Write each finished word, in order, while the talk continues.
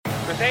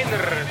We zijn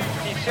er,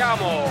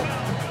 Tiziamo.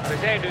 We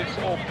zijn dus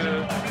op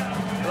de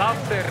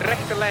laatste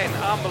rechte lijn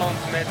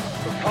aanbeland met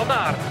Van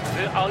Aert,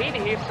 de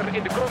allereerster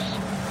in de cross.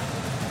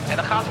 En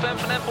dan gaat Fem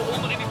van Empel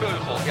onder in die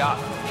beugel. Ja,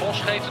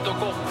 Vos geeft het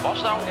ook op.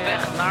 Was nou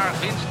weg naar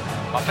winst.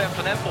 Maar Fem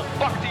van Empel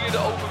pakt hier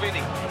de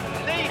overwinning.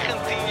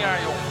 19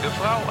 jaar jong, de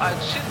vrouw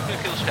uit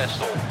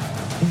Sint-Michielsgestel.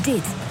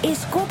 Dit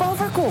is Kop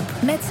over Kop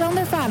met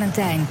Sander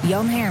Valentijn,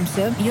 Jan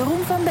Hermsen,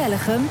 Jeroen van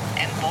Bellegem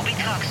en Bobby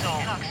Traxel.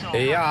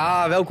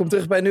 Ja, welkom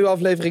terug bij een nieuwe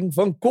aflevering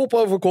van Kop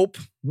over Kop.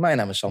 Mijn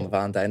naam is Sander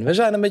Valentijn. We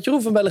zijn er met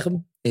Jeroen van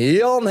Bellegem,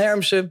 Jan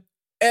Hermsen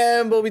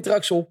en Bobby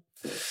Traxel.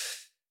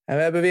 En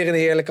we hebben weer een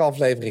heerlijke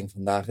aflevering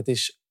vandaag. Het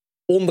is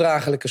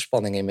ondraaglijke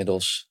spanning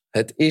inmiddels.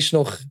 Het is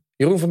nog,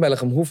 Jeroen van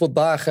Bellegem, hoeveel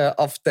dagen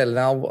aftellen?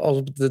 Nou, als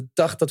op de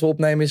dag dat we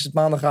opnemen is het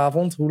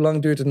maandagavond. Hoe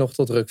lang duurt het nog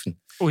tot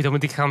Rukven? Oei, dan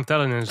moet ik gaan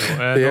tellen en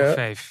zo.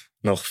 Ja.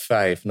 Nog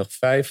 5. Nog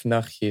vijf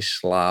nachtjes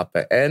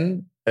slapen.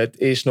 En het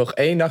is nog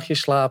 1 nachtje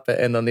slapen.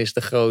 En dan is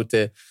de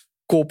grote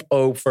kop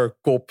over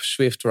kop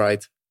Swift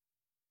Ride.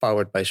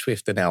 Powered by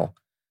Swift.nl.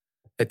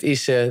 Het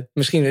is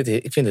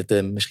ik vind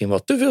het misschien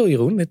wel te veel,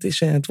 Jeroen.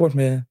 Het wordt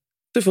me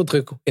te veel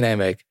druk in 1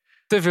 week.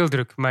 Te veel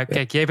druk. Maar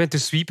kijk, jij bent de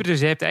sweeper, dus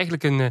jij hebt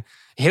eigenlijk een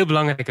heel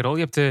belangrijke rol.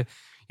 Je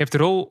hebt de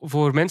rol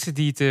voor mensen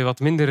die het wat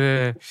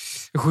minder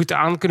goed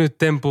aan kunnen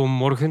tempo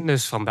morgen.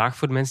 Dus vandaag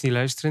voor de mensen die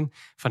luisteren.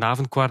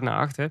 Vanavond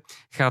 7:15 hè,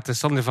 gaat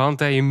Sander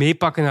Valentijn je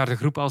meepakken naar de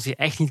groep als je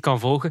echt niet kan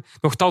volgen.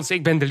 Nochtans,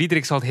 ik ben de leader,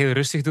 ik zal het heel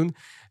rustig doen.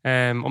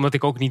 Omdat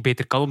ik ook niet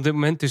beter kan op dit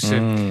moment. Dus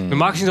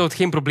normaal gezien zou het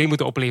geen probleem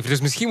moeten opleveren.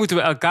 Dus misschien moeten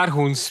we elkaar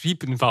gewoon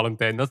sweepen,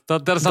 Valentijn.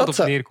 Daar zal het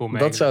op neerkomen.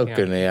 Dat zou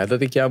kunnen, ja.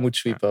 Dat ik jou moet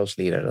sweepen als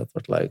leader. Dat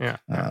wordt leuk.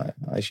 Ja. Nou,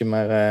 als je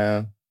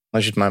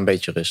het maar een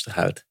beetje rustig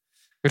houdt.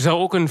 Er zou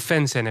ook een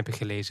fan zijn, heb ik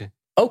gelezen.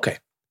 Oké,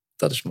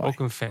 dat is mooi. Ook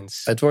een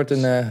fans. Het wordt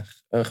een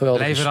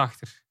geweldige... Blijf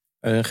erachter.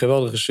 Een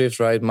geweldige Swift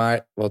Ride.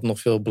 Maar wat nog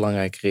veel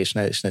belangrijker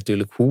is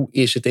natuurlijk... Hoe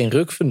is het in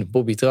Rukven,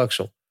 Bobby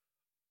Traxel?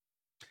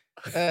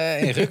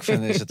 In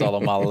Rukven is het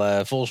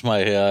allemaal volgens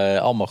mij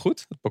allemaal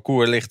goed. Het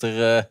parcours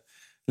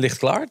ligt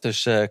klaar.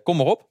 Dus kom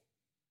maar op.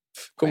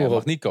 Kom maar op.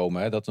 Mag niet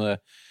komen. Hè. Dat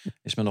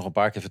is me nog een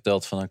paar keer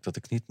verteld. Dat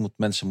ik niet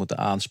mensen moeten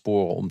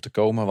aansporen om te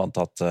komen. Want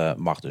dat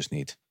mag dus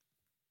niet.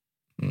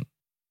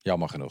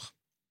 Jammer genoeg.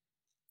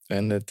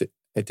 En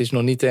het is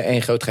nog niet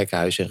één groot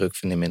gekkenhuis in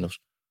Rukven inmiddels.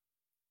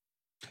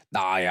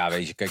 Nou ja,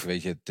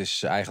 weet je, het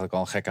is eigenlijk al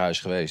een gekkenhuis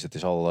geweest. Het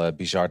is al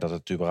bizar dat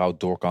het überhaupt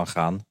door kan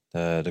gaan,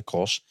 de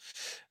cross.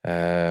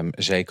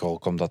 Zeker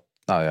ook omdat,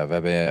 we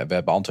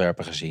hebben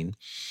Antwerpen gezien.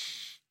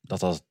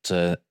 Dat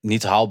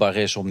niet haalbaar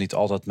is om niet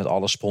altijd met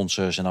alle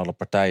sponsors en alle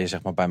partijen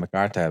zeg maar bij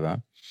elkaar te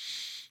hebben.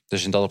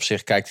 Dus in dat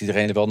opzicht kijkt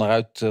iedereen er wel naar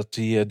uit dat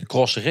de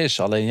cross er is.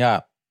 Alleen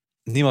ja,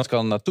 niemand kan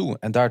er naartoe.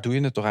 En daar doe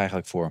je het toch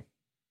eigenlijk voor.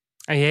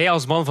 En jij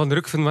als man van de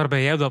Rukven, waar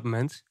ben jij op dat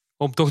moment?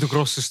 Om toch de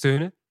cross te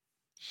steunen?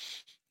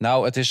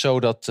 Nou, het is zo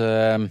dat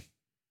er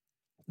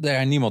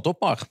niemand op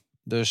mag.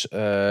 Dus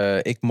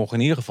ik mocht in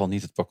ieder geval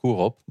niet het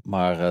parcours op.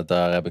 Maar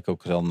daar heb ik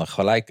ook dan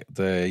gelijk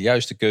de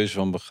juiste keuze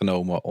van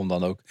genomen. Om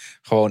dan ook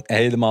gewoon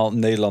helemaal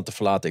Nederland te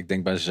verlaten. Ik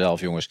denk bij mezelf,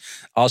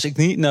 jongens. Als ik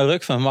niet naar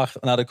Rukven mag,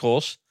 naar de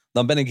cross.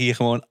 Dan ben ik hier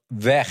gewoon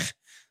weg.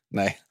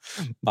 Nee.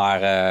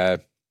 Maar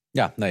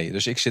nee.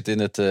 Dus ik zit in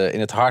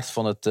het hart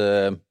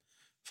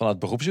van het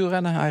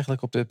beroepswielrennen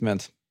eigenlijk op dit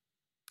moment.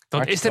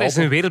 Dan is er eens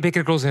een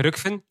wereldbekercross in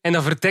Rukven. En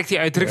dan vertrekt hij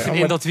uit Rukven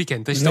in dat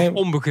weekend. Dat is toch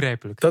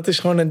onbegrijpelijk? Dat is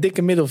gewoon een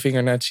dikke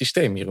middelvinger naar het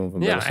systeem, Jeroen van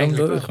Bellegem. Ja,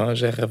 dat is gewoon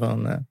zeggen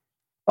van...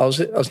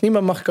 Als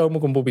niemand mag komen,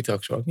 komt Bobby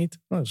Traxel ook niet.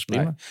 Nou, dat is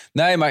prima.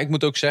 Nee, maar ik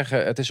moet ook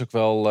zeggen... Het is ook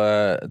wel...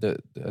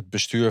 het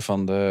bestuur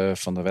van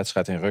de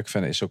wedstrijd in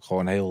Rukven is ook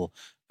gewoon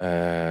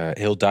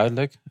heel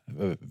duidelijk.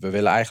 We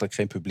willen eigenlijk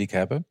geen publiek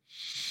hebben.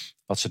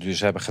 Wat ze dus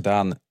hebben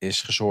gedaan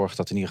is gezorgd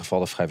dat in ieder geval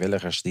de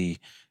vrijwilligers die...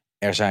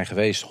 Er zijn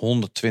geweest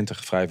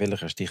 120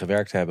 vrijwilligers die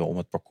gewerkt hebben om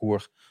het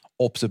parcours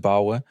op te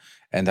bouwen.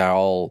 En daar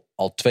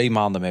al 2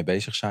 maanden mee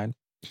bezig zijn.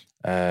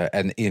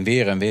 En in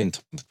weer en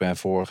wind. Want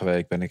vorige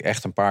week ben ik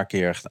echt een paar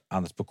keer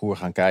aan het parcours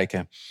gaan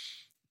kijken.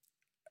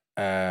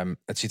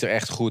 Het ziet er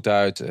echt goed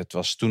uit. Het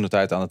was toen de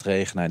tijd aan het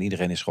regenen. En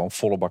iedereen is gewoon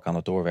volle bak aan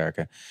het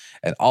doorwerken.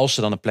 En als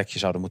ze dan een plekje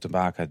zouden moeten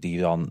maken. Die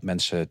dan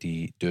mensen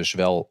die dus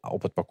wel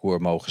op het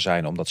parcours mogen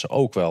zijn. Omdat ze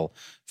ook wel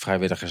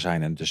vrijwilliger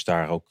zijn. En dus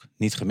daar ook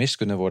niet gemist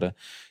kunnen worden.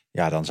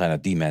 Ja, dan zijn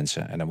het die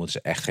mensen. En dan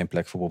moeten ze echt geen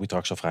plek voor Bobby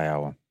Traxel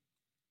vrijhouden.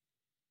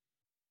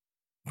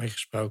 Mooi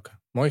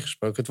gesproken. Mooi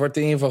gesproken. Het wordt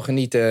in ieder geval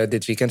genieten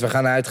dit weekend. We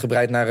gaan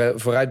uitgebreid naar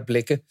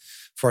vooruitblikken.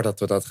 Voordat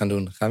we dat gaan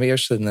doen, gaan we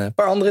eerst een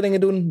paar andere dingen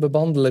doen. We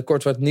behandelen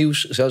kort wat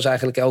nieuws, zoals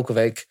eigenlijk elke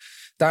week.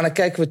 Daarna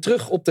kijken we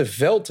terug op de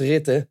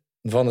veldritten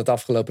van het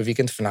afgelopen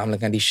weekend.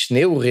 Voornamelijk naar die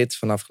sneeuwrit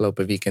van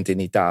afgelopen weekend in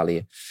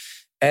Italië.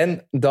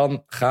 En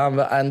dan gaan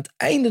we aan het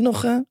einde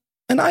nog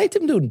een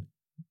item doen.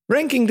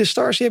 Ranking the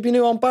Stars, die heb je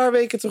nu al een paar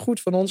weken te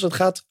goed van ons. Het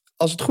gaat,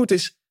 als het goed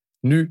is,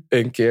 nu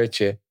een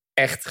keertje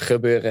echt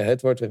gebeuren.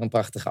 Het wordt weer een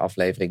prachtige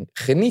aflevering.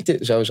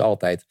 Genieten, zoals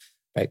altijd,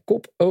 bij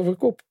Kop over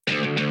Kop.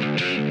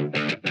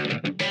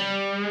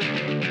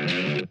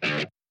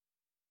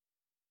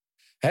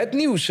 Het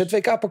nieuws, het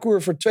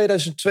WK-parcours voor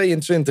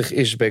 2022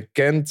 is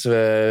bekend.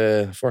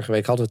 Vorige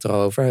week hadden we het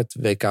erover. Het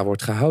WK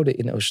wordt gehouden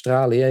in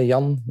Australië.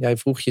 Jan, jij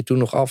vroeg je toen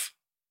nog af.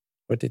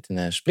 Wordt dit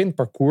een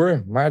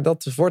sprintparcours? Maar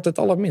dat wordt het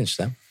allerminst,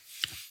 hè?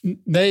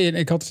 Nee,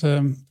 ik had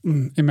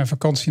in mijn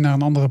vakantie naar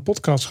een andere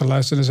podcast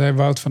geluisterd. En zei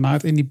Wout van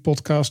Aert in die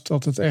podcast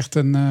dat het echt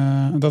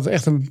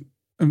een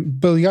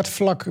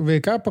biljartvlak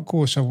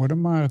WK-parcours zou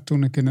worden. Maar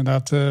toen ik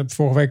inderdaad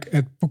vorige week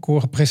het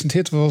parcours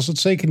gepresenteerd was het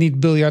zeker niet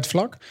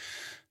biljartvlak.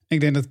 Ik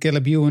denk dat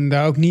Caleb Ewan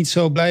daar ook niet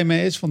zo blij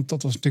mee is. Want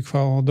dat was natuurlijk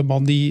wel de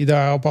man die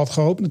daarop had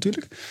gehoopt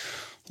natuurlijk.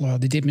 Alhoewel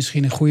die dit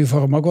misschien in goede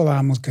vorm ook wel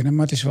aan moet kunnen.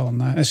 Maar het is wel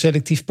een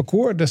selectief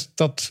parcours. Dus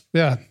dat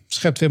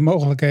schept weer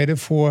mogelijkheden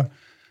voor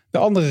de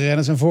andere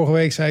renners. En vorige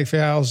week zei ik van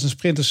als het een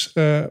sprinters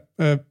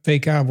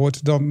WK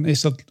wordt, dan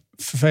is dat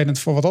vervelend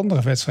voor wat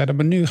andere wedstrijden.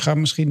 Maar nu gaan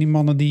misschien die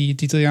mannen die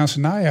het Italiaanse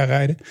najaar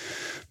rijden,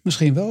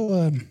 misschien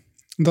wel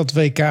dat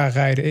WK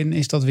rijden. En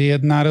is dat weer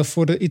het nadeel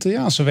voor de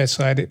Italiaanse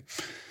wedstrijden.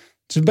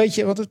 Het is een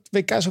beetje, want het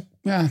WK is ook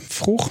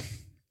vroeg.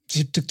 Het is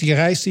natuurlijk die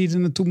reis die je er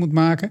naartoe moet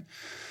maken.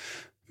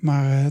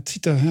 Maar het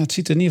ziet er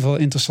in ieder geval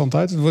interessant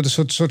uit. Het wordt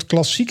een soort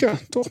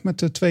klassieker, toch? Met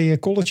de 2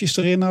 kolletjes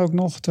erin ook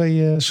nog.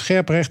 2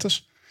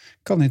 scherprechters.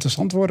 Kan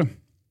interessant worden.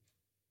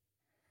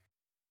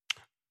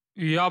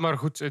 Ja, maar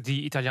goed,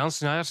 die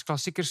Italiaanse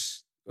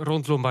najaarsklassiekers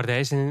rond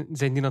Lombardij zijn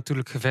die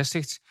natuurlijk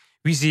gevestigd.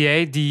 Wie zie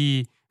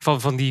jij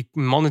van die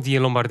mannen die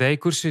in Lombardij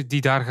koersen,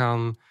 die daar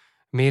gaan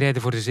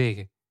meerijden voor de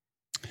zege?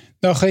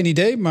 Nou, geen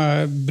idee,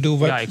 maar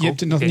bedoel, je hebt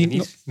het nog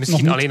niet.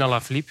 Misschien nog alleen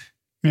Alaphilippe.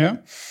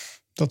 Ja,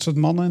 dat soort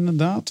mannen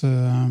inderdaad.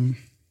 Maar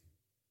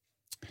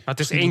het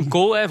is 1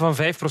 call van 5%,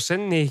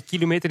 9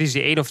 kilometer, die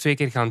ze 1 of 2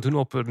 keer gaan doen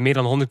op meer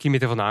dan 100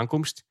 kilometer van de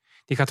aankomst.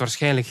 Die gaat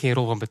waarschijnlijk geen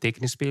rol van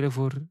betekenis spelen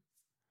voor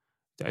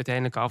de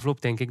uiteindelijke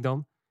afloop, denk ik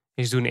dan.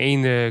 Ze doen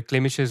 1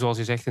 klimmetje, zoals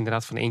je zegt,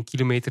 inderdaad van 1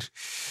 kilometer.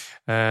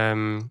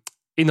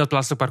 In dat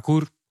plaatselijk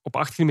parcours op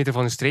 8 kilometer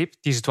van de streep,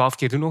 die ze 12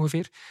 keer doen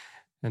ongeveer.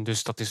 En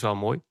dus dat is wel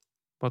mooi,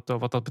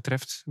 wat dat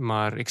betreft.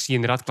 Maar ik zie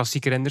inderdaad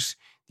klassieke renners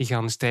die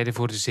gaan strijden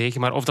voor de zege.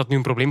 Maar of dat nu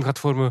een probleem gaat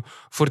vormen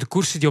voor de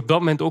koersen die op dat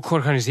moment ook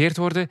georganiseerd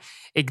worden,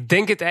 ik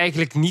denk het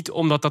eigenlijk niet,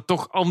 omdat dat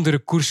toch andere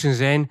koersen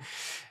zijn.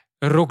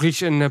 Roglic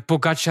en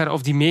Pogacar,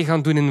 of die mee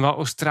gaan doen in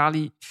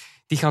Australië,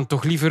 die gaan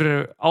toch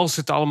liever, als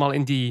het allemaal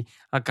in die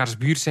elkaars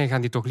buurt zijn,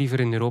 gaan die toch liever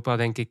in Europa,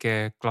 denk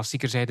ik,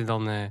 klassieker zijden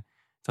dan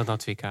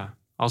dat WK.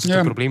 Als het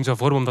een probleem zou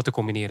vormen om dat te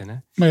combineren. Hè.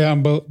 Maar ja,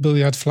 een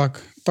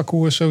biljartvlak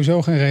parcours is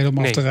sowieso geen reden om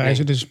af te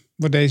reizen. Nee. Dus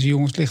voor deze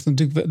jongens ligt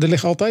natuurlijk, er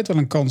ligt altijd wel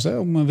een kans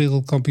om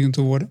wereldkampioen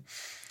te worden.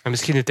 En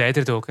misschien de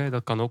tijdrit ook, hè,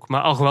 dat kan ook.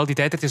 Maar alhoewel, die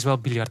tijdrit is wel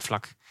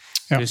biljartvlak.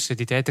 Ja. Dus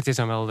die tijdrit is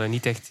dan wel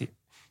niet echt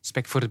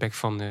spek voor de bek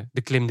van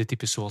de klimde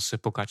types zoals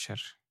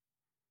Pogacar.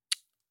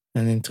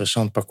 Een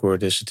interessant parcours,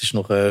 dus het is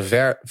nog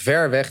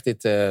ver weg,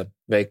 dit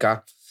WK.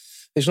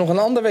 Er is nog een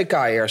ander WK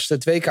eerst,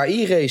 het WK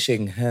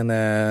e-racing.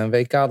 Een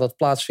WK dat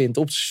plaatsvindt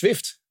op de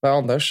Zwift, waar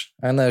anders.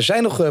 En er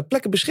zijn nog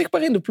plekken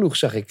beschikbaar in de ploeg,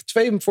 zag ik.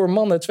 2 voor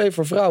mannen, 2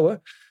 voor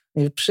vrouwen.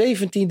 En op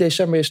 17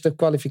 december is de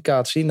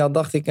kwalificatie. Nou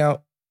dacht ik,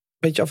 een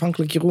beetje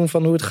afhankelijk, Jeroen,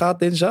 van hoe het gaat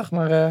dinsdag.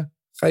 Maar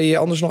ga je je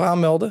anders nog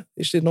aanmelden?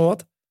 Is dit nog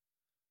wat?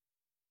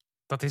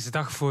 Dat is de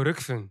dag voor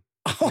Rukven.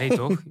 Nee,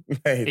 toch?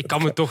 Nee, ik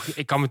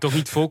kan me toch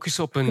niet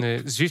focussen op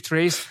een Zwift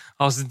race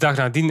als de dag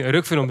nadien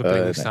Rukven op de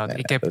planning staat.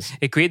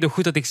 Ik weet nog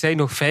goed dat ik zei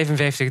nog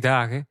 55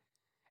 dagen.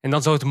 En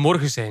dan zou het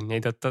morgen zijn.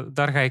 Nee,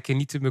 daar ga ik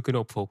niet mee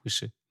kunnen op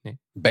focussen. Nee.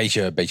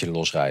 Beetje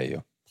losrijden,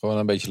 joh. Gewoon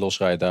een beetje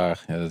losrijden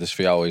daar. Ja, dat is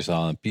voor jou is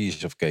dan een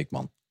piece of cake,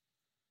 man.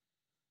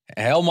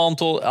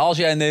 Helmantel, als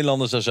jij een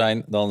Nederlander zou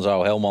zijn, dan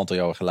zou Helmantel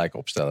jou gelijk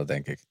opstellen,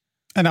 denk ik.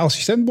 En de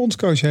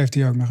assistent-bondscoach heeft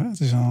hij ook nog. Hè? Het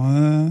is al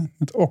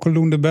met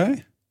Okkeloen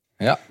erbij.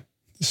 Ja.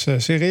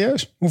 Dus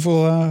serieus,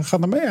 hoeveel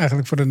gaat er mee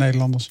eigenlijk voor de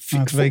Nederlanders?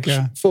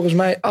 Volgens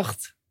mij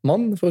 8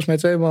 man. Volgens mij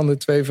 2 mannen,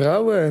 2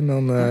 vrouwen. En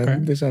dan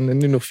er zijn er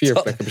nu nog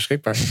 4 plekken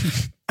beschikbaar.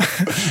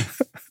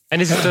 En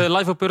is het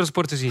live op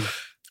Eurosport te zien?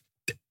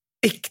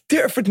 Ik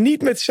durf het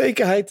niet met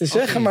zekerheid te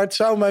zeggen, maar het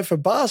zou mij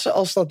verbazen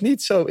als dat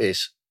niet zo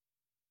is.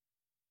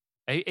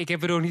 Ik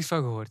heb er nog niet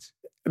van gehoord.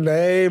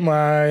 Nee,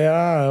 maar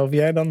ja, of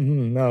jij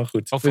dan? Nou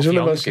goed. Of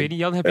Jan, ik weet niet.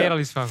 Jan, heb jij er al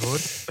iets van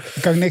gehoord?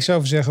 Daar kan ik niks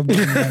over zeggen op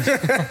dit moment.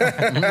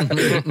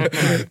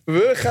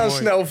 We gaan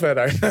snel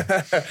verder.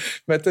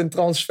 Met een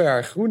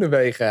transfer.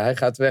 Groenewegen. Hij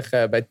gaat weg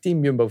bij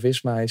Team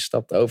Jumbo-Visma. Hij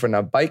stapt over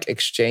naar Bike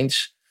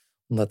Exchange.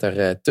 Omdat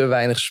er te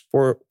weinig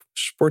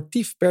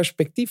sportief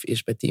perspectief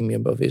is bij Team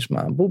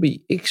Jumbo-Visma.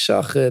 Bobby, ik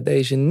zag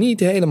deze niet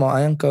helemaal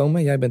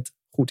aankomen. Jij bent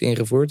goed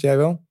ingevoerd, jij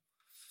wel?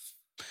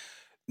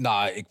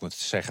 Nou, ik moet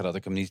zeggen dat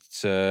ik hem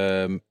niet...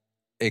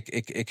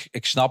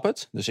 Ik snap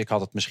het. Dus ik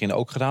had het misschien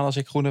ook gedaan als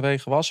ik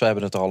Groenewegen was. We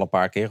hebben het er al een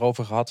paar keer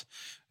over gehad.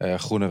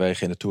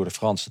 Groenewegen in de Tour de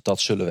France, dat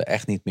zullen we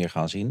echt niet meer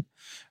gaan zien.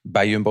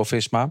 Bij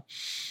Jumbo-Visma.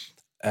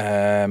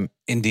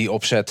 In die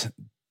opzet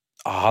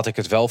had ik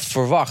het wel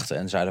verwacht.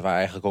 En zeiden wij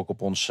eigenlijk ook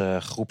op ons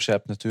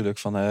groepsapp natuurlijk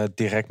van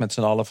direct met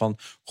z'n allen van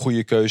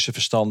goede keuze,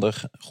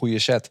 verstandig, goede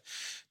set.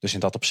 Dus in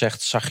dat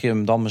opzicht zag je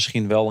hem dan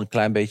misschien wel een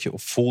klein beetje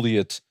of voelde je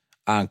het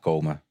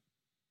aankomen.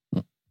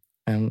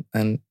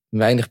 En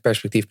weinig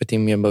perspectief bij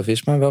Team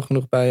Jumbo-Visma. Wel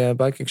genoeg bij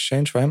Bike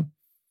Exchange voor hem?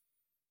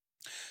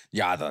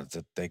 Ja,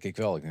 dat denk ik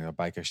wel. Ik denk dat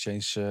Bike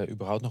Exchange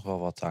überhaupt nog wel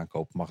wat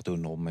aankoop mag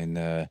doen om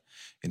in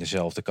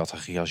dezelfde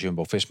categorie als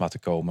Jumbo-Visma te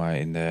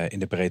komen, in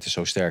de breedte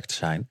zo sterk te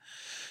zijn.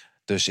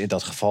 Dus in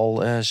dat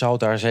geval zou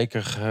daar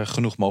zeker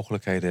genoeg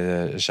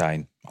mogelijkheden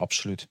zijn.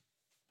 Absoluut.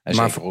 En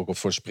maar zeker ook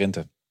voor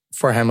sprinten.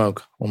 Voor hem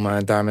ook,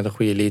 om daar met een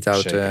goede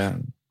lead-out...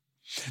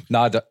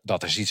 Nou,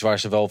 dat is iets waar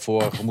ze wel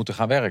voor moeten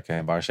gaan werken.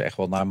 En waar ze echt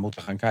wel naar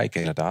moeten gaan kijken,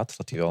 inderdaad.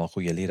 Dat hij wel een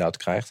goede lead-out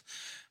krijgt.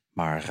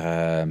 Maar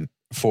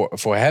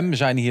voor hem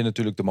zijn hier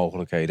natuurlijk de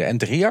mogelijkheden. En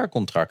 3 jaar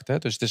contract. Hè?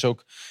 Dus het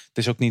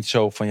is ook niet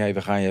zo van...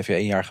 we gaan je even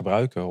 1 jaar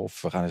gebruiken.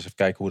 Of we gaan eens even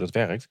kijken hoe dat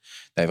werkt.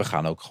 Nee, we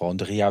gaan ook gewoon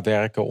 3 jaar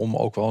werken... om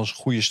ook wel eens een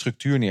goede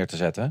structuur neer te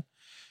zetten.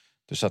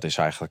 Dus dat is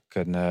eigenlijk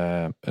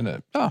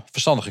een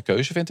verstandige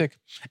keuze, vind ik.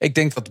 Ik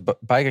denk dat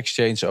Bike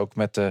Exchange ook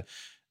met de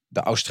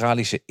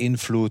Australische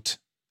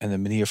invloed... en de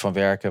manier van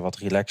werken, wat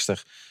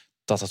relaxter...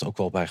 dat het ook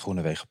wel bij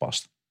Groenewegen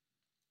past.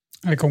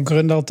 Hij kwam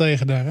Grendel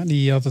tegen daar. Hè?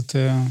 Die had het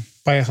een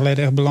paar jaar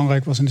geleden echt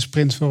belangrijk was in de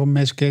sprint voor een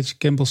Mescage.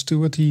 Campbell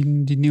Stewart,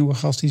 die nieuwe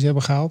gast die ze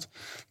hebben gehaald.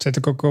 Er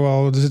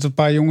zitten een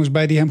paar jongens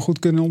bij die hem goed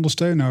kunnen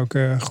ondersteunen, ook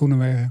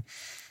Groenewegen.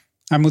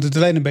 Hij moet het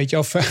alleen een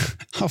beetje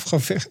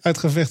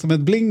uitgevechten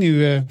met Bling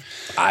nu.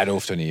 Dat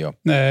hoeft er niet, joh.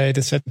 Nee,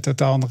 dat zijn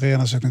totaal andere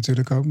renners ook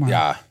natuurlijk ook. Maar,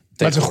 maar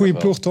het is een goede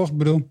ploeg, toch? Ik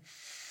bedoel.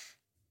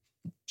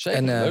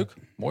 Zeker, leuk.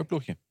 Mooi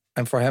ploegje.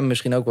 En voor hem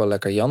misschien ook wel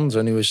lekker, Jan,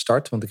 zo'n nieuwe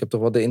start. Want ik heb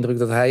toch wel de indruk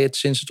dat hij het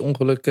sinds het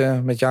ongeluk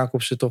met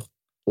Jacobsen toch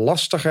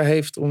lastiger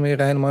heeft om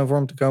weer helemaal in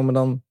vorm te komen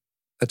dan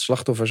het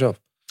slachtoffer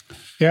zelf.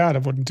 Ja,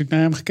 daar wordt natuurlijk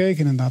naar hem gekeken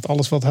inderdaad.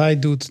 Alles wat hij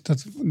doet,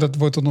 dat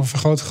wordt onder een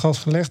vergrootglas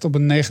gelegd, op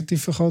een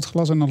negatief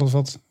vergrootglas. En alles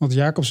wat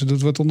Jacobsen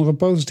doet, wordt onder een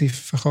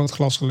positief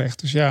vergrootglas gelegd.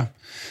 Dus ja,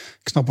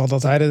 ik snap wel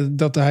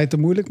dat hij het te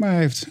moeilijk mee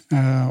heeft.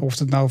 Of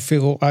het nou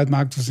veel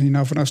uitmaakt of hij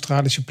nou van een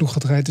Australische ploeg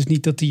gaat rijden. Het is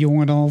niet dat die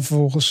jongen dan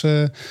vervolgens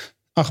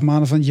 8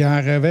 maanden van het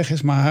jaar weg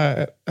is. Maar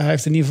hij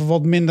heeft in ieder geval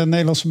wat minder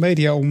Nederlandse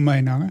media om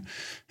mee hangen.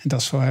 En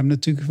dat is voor hem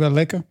natuurlijk wel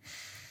lekker.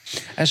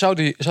 En zou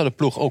de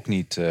ploeg ook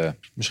niet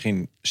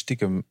misschien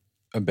stiekem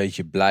een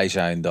beetje blij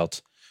zijn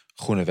dat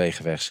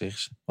Groenewegen weg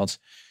is? Want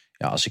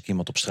ja, als ik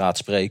iemand op straat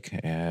spreek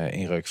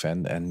in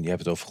Rukven en je hebt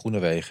het over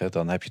Groenewegen,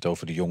 dan heb je het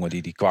over de jongen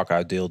die kwak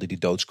uitdeelde, die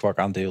doodskwak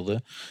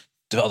aandeelde.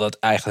 Terwijl dat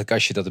eigenlijk,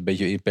 als je dat een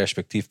beetje in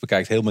perspectief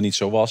bekijkt, helemaal niet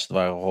zo was. Het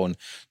waren gewoon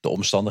de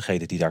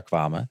omstandigheden die daar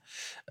kwamen.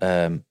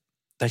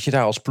 Dat je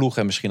daar als ploeg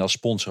en misschien als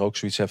sponsor ook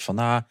zoiets hebt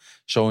van,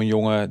 zo'n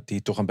jongen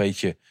die toch een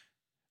beetje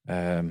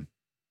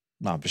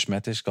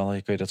besmet is,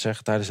 kun je dat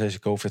zeggen tijdens deze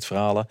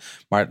COVID-verhalen.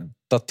 Maar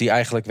dat die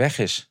eigenlijk weg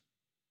is.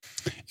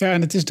 Ja,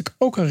 en het is natuurlijk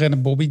ook een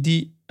renner, Bobby,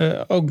 die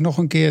ook nog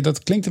een keer,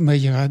 dat klinkt een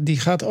beetje raar, die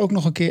gaat ook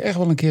nog een keer, echt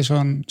wel een keer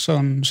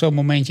zo'n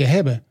momentje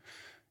hebben.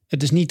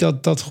 Het is niet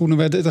dat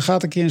Groenewegen, er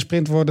gaat een keer een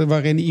sprint worden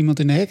waarin iemand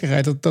in de hekken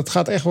rijdt. Dat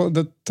gaat echt wel,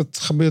 dat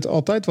gebeurt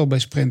altijd wel bij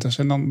sprinters.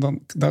 En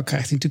dan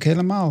krijgt hij natuurlijk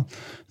helemaal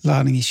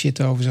lading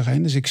shit over zich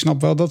heen. Dus ik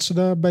snap wel dat ze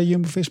daar bij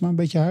Jumbo-Visma een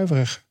beetje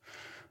huiverig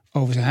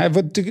over zijn. Hij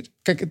wordt natuurlijk,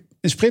 kijk,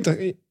 een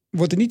sprinter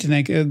wordt er niet in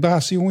één keer het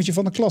braafste jongetje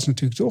van de klas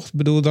natuurlijk, toch? Ik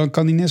bedoel, dan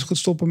kan hij net zo goed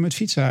stoppen met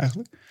fietsen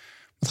eigenlijk.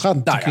 Het gaat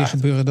natuurlijk weer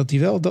gebeuren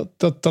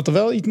dat er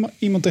wel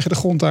iemand tegen de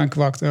grond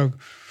aankwakt ook.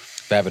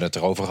 We hebben het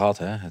erover gehad.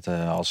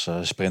 Hè? Als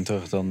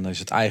sprinter, dan is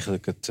het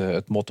eigenlijk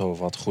het motto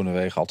wat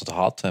Groenewegen altijd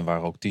had. En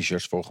waar ook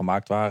t-shirts voor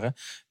gemaakt waren.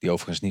 Die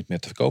overigens niet meer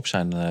te verkoop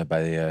zijn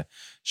bij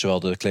zowel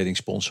de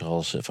kledingsponsor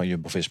als van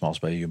Jumbo-Visma als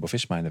bij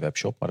Jumbo-Visma in de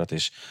webshop. Maar dat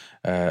is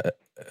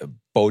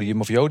podium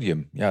of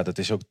jodium. Ja, dat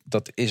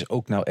is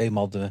ook nou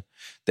eenmaal de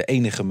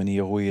enige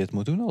manier hoe je het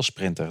moet doen als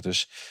sprinter.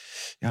 Dus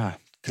ja,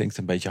 klinkt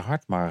een beetje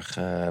hard. Maar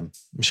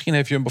misschien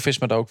heeft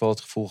Jumbo-Visma daar ook wel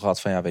het gevoel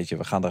gehad van, ja, weet je,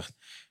 we gaan er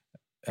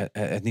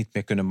het niet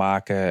meer kunnen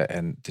maken.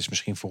 En het is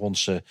misschien voor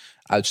onze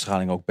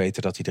uitstraling ook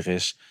beter dat hij er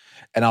is.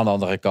 En aan de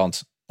andere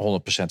kant 100%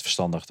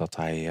 verstandig dat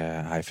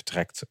hij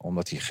vertrekt.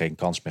 Omdat hij geen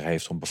kans meer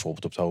heeft om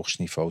bijvoorbeeld op het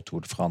hoogste niveau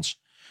Tour de France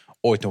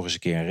ooit nog eens een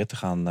keer een rit te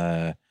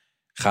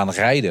gaan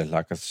rijden.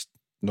 Laat ik het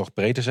nog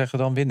breder zeggen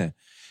dan winnen.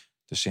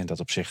 Dus in dat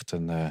opzicht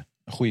een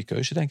goede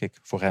keuze, denk ik,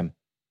 voor hem.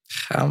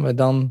 Gaan we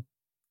dan,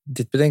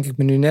 dit bedenk ik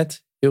me nu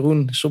net,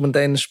 Jeroen,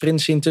 zometeen een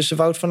sprint zien tussen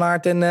Wout van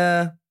Aert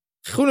en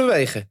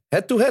Groenewegen,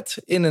 head-to-head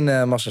in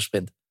een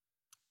massasprint.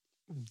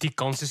 Die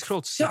kans is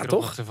groot. Zeker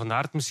toch? Dat Van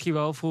Aert misschien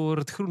wel voor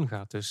het groen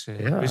gaat. Dus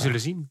we zullen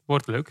zien.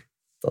 Wordt leuk.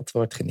 Dat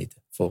wordt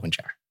genieten volgend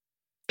jaar.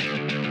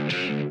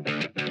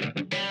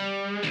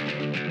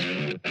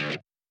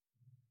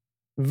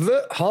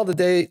 We hadden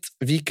dit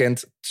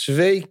weekend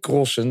 2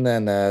 crossen.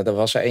 En er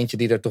was er eentje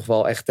die er toch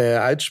wel echt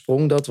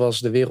uitsprong. Dat was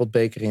de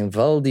wereldbeker in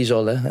Val di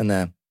Sole.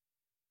 Een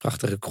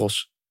prachtige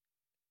cross.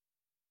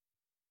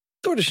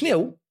 Door de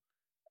sneeuw.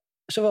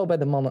 Zowel bij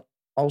de mannen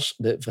als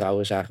de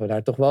vrouwen zagen we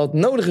daar toch wel het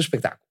nodige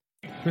spektakel.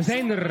 We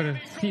zijn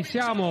er,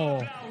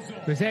 Schissiamo.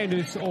 We zijn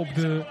dus op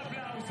de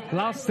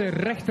laatste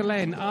rechte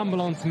lijn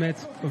aanbeland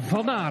met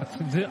Van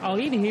Aert. De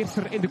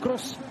alleenheerser in de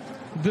cross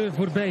de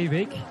voorbije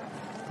week.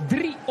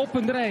 3 op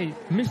een rij,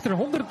 Mr.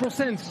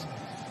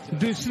 100%.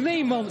 De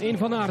sneeuwman in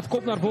Van Aert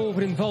komt naar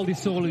boven in Val di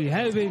Sole.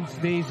 Hij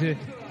wint deze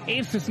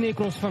eerste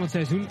sneeuwcross van het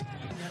seizoen.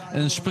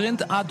 Een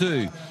sprint à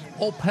deux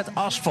op het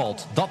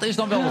asfalt. Dat is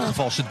dan wel het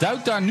geval. Ze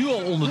duikt daar nu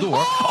al onderdoor.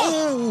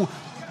 Oh!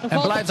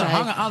 En blijft er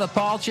hangen aan het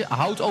paaltje.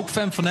 Houdt ook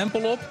Fem van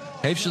Empel op.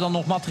 Heeft ze dan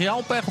nog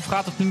materiaalpech of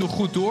gaat het nu nog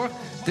goed door?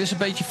 Het is een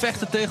beetje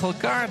vechten tegen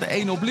elkaar. De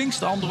een op links,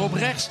 de ander op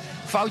rechts.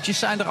 Foutjes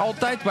zijn er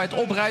altijd bij het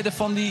oprijden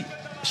van die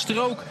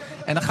strook.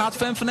 En dan gaat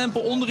Fem van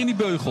Empel onder in die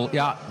beugel.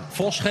 Ja,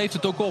 Vos geeft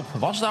het ook op.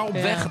 Was daar op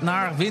weg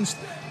naar winst.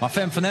 Maar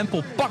Fem van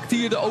Empel pakt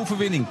hier de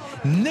overwinning.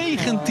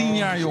 19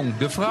 jaar jong.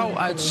 De vrouw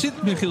uit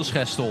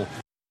Sint-Michielsgestel.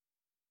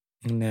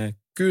 Een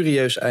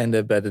curieus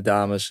einde bij de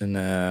dames. Een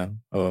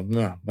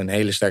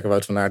hele sterke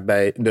Wout van Aert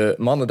bij de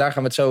mannen. Daar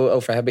gaan we het zo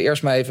over hebben.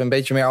 Eerst maar even een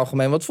beetje meer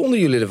algemeen. Wat vonden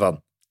jullie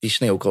ervan, die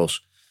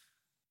sneeuwcross?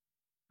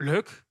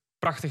 Leuk.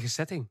 Prachtige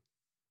setting.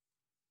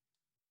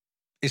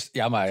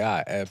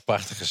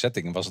 Prachtige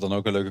setting. Was het dan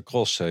ook een leuke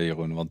cross,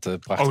 Jeroen? Want,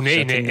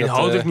 nee,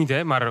 inhoudelijk niet.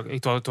 Hè, maar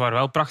het waren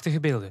wel prachtige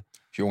beelden.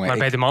 Jongen, maar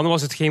bij de mannen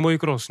was het geen mooie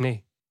cross,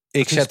 nee.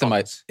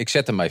 Ik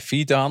zette mijn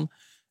feed aan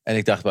en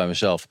ik dacht bij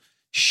mezelf...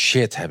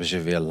 Shit, hebben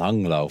ze weer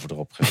Langlaufen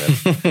erop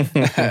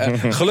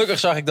gezet. Gelukkig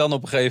zag ik dan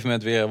op een gegeven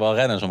moment weer wel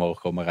renners omhoog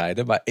komen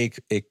rijden. Maar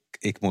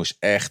ik moest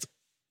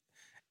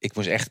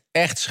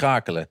echt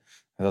schakelen.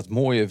 Dat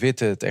mooie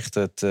witte,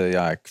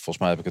 volgens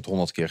mij heb ik het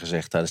 100 keer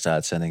gezegd tijdens de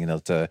uitzending. In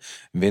dat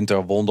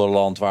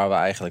winterwonderland waar we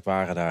eigenlijk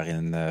waren daar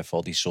in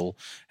Val d'Isole.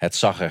 Het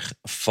zag er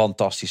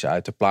fantastisch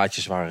uit. De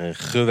plaatjes waren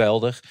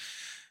geweldig.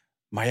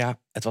 Maar ja,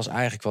 het was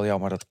eigenlijk wel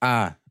jammer dat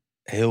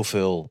heel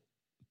veel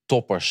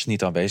toppers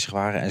niet aanwezig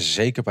waren. En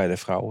zeker bij de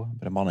vrouwen.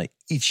 Bij de mannen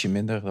ietsje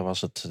minder. Daar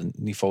was het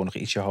niveau nog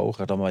ietsje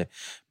hoger dan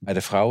bij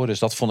de vrouwen. Dus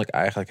dat vond ik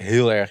eigenlijk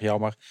heel erg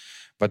jammer.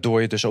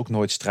 Waardoor je dus ook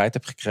nooit strijd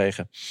hebt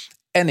gekregen.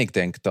 En ik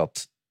denk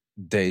dat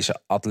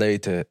deze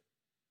atleten...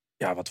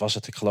 Ja, wat was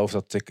het? Ik geloof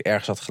dat ik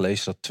ergens had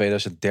gelezen dat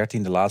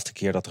 2013 de laatste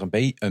keer dat er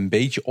een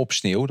beetje op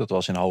sneeuw, dat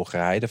was in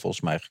Hogerheide,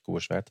 volgens mij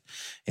gekoers werd,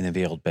 in een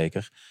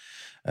wereldbeker.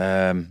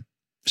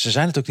 Ze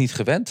zijn het ook niet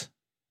gewend.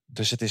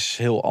 Dus het is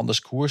heel anders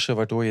koersen,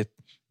 waardoor je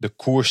de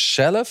koers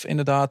zelf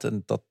inderdaad,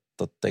 en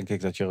dat denk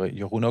ik dat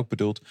Jeroen ook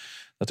bedoelt,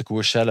 dat de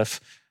koers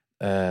zelf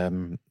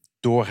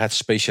door het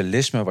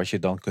specialisme wat je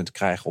dan kunt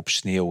krijgen op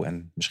sneeuw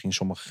en misschien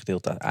sommige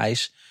gedeelten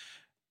ijs,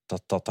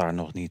 dat daar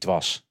nog niet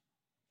was.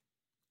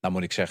 Nou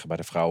moet ik zeggen, bij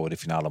de vrouwen, de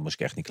finale moest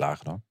ik echt niet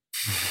klagen hoor.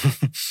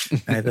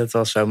 Nee, dat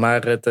was zo.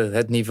 Maar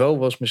het niveau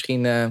was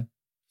misschien...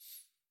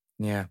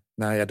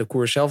 de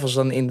koers zelf was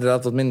dan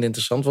inderdaad wat minder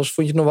interessant. Vond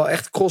je het nog wel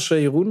echt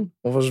crossen, Jeroen?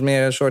 Of was het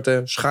meer een soort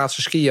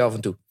schaatsen skiën af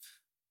en toe?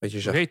 Weet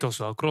je zo? Nee, het was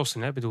wel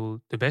crossen. Hè? Ik bedoel,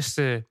 de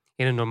beste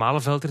in een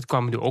normale veldrit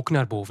kwamen nu ook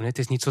naar boven. Hè? Het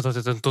is niet zo dat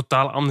het een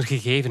totaal ander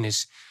gegeven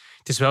is.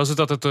 Het is wel zo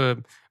dat het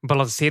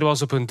balanceren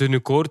was op een dunne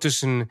koord.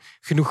 Tussen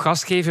genoeg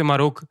gas geven, maar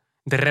ook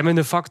de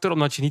remmende factor,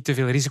 omdat je niet te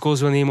veel risico's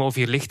wil nemen of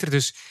je lichter.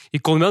 Dus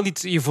je kon wel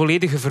niet je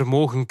volledige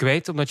vermogen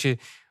kwijt, omdat je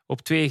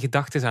op twee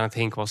gedachten aan het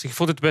hinken was. Ik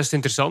vond het best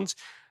interessant.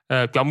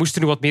 Moest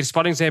er nu wat meer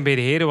spanning zijn bij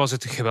de heren, was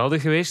het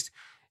geweldig geweest.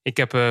 Ik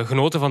heb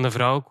genoten van de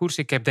vrouwenkoers.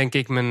 Ik heb denk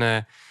ik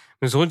mijn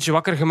zoontje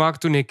wakker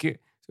gemaakt toen ik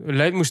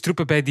luid moest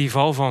roepen bij die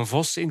val van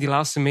Vos in die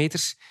laatste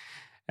meters.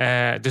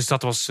 Dus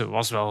dat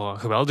was wel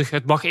geweldig.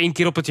 Het mag 1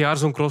 keer op het jaar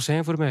zo'n cross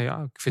zijn voor mij.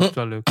 Ja, ik vind het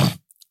wel leuk.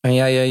 En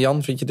jij,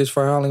 Jan, vind je dit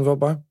verhaling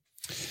vatbaar?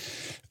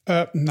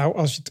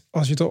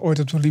 Als je het ooit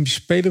op de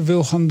Olympische Spelen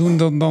wil gaan doen,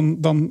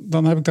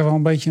 dan heb ik daar wel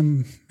een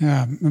beetje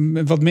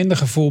een wat minder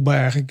gevoel bij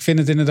eigenlijk. Ik vind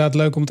het inderdaad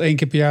leuk om het 1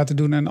 keer per jaar te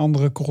doen en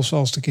andere crossen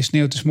als het een keer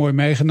sneeuwt is mooi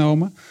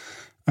meegenomen.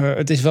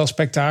 Het is wel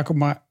spektakel,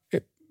 maar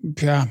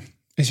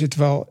is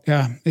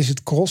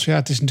het cross? Ja,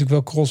 het is natuurlijk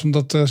wel cross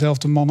omdat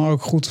dezelfde mannen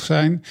ook goed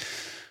zijn.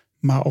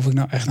 Maar of ik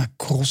nou echt naar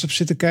cross heb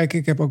zitten kijken,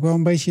 ik heb ook wel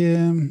een beetje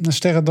naar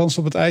sterrendans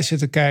op het ijs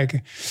zitten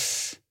kijken.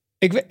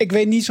 Ik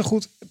weet niet zo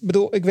goed.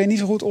 Ik weet niet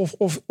zo goed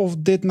of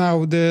dit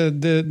nou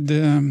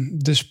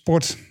de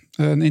sport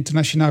een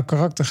internationaal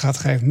karakter gaat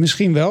geven.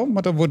 Misschien wel,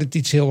 maar dan wordt het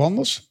iets heel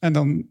anders. En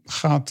dan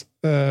gaat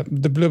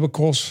de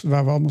blubbercross,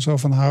 waar we allemaal zo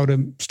van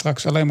houden,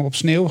 straks alleen maar op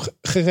sneeuw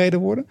gereden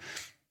worden.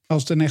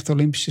 Als het een echt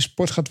Olympische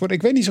sport gaat worden.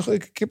 Ik weet niet zo goed.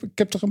 Ik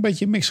heb er een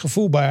beetje een mixed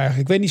gevoel bij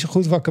eigenlijk. Ik weet niet zo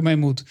goed wat ik ermee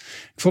moet.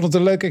 Ik vond het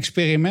een leuk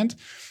experiment.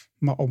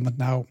 Maar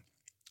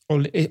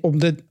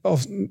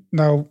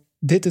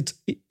dit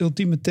het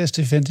ultieme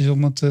test-event is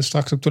om het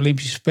straks op de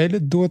Olympische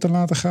Spelen door te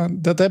laten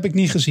gaan. Dat heb ik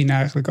niet gezien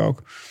eigenlijk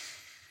ook.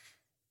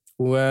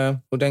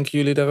 Hoe denken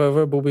jullie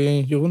daarover, Bobby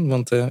en Jeroen?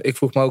 Want ik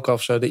vroeg me ook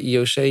af, zou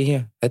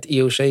het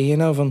IOC hier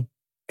nou van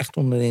echt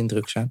onder de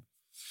indruk zijn?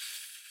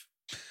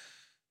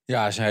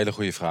 Ja, dat is een hele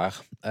goede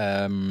vraag.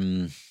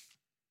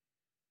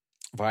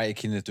 Waar ik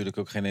je natuurlijk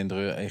ook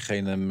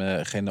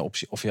geen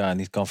optie of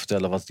niet kan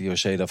vertellen wat het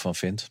IOC daarvan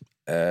vindt.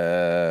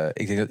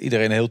 Ik denk dat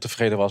iedereen heel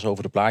tevreden was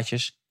over de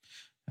plaatjes.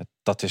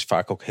 Dat is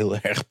vaak ook heel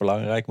erg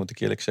belangrijk, moet ik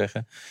eerlijk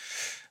zeggen.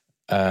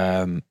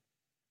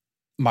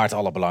 Maar het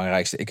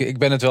allerbelangrijkste... Ik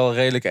ben het wel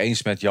redelijk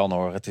eens met Jan,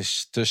 hoor. Het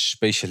is te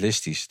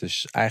specialistisch.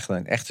 Dus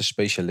eigenlijk een echte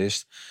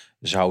specialist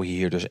zou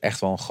hier dus echt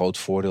wel een groot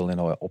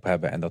voordeel op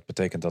hebben. En dat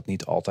betekent dat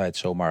niet altijd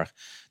zomaar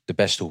de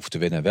beste hoeft te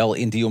winnen. Wel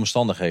in die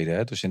omstandigheden.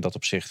 Hè? Dus in dat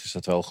opzicht is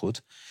dat wel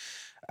goed.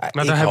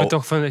 Maar dat hebben we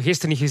toch van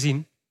gisteren niet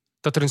gezien?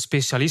 Dat er een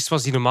specialist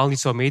was die normaal niet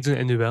zou meedoen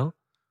en nu wel?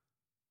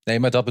 Nee,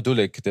 maar dat bedoel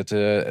ik.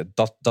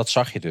 Dat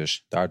zag je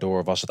dus.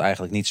 Daardoor was het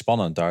eigenlijk niet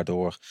spannend.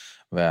 Daardoor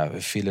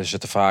vielen ze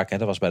te vaak. En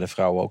dat was bij de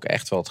vrouwen ook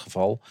echt wel het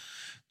geval.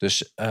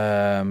 Dus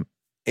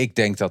ik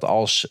denk dat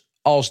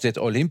als dit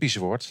Olympisch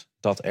wordt,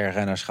 dat er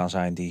renners gaan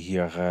zijn die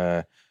hier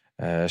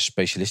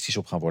specialistisch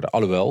op gaan worden.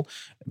 Alhoewel,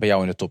 bij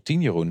jou in de top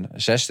 10, Jeroen,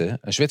 6e,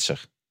 een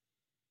Zwitser.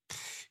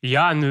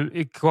 Ja, en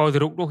ik wou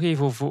er ook nog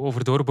even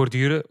over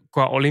doorborduren.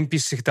 Qua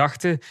Olympische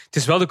gedachten. Het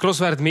is wel de cross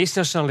waar het meeste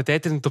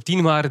nationaliteiten in de top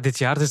 10 waren dit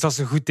jaar. Dus dat is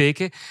een goed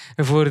teken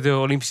voor de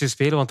Olympische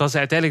Spelen. Want dat is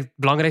uiteindelijk het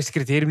belangrijkste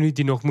criterium nu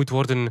die nog moet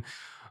worden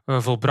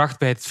volbracht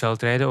bij het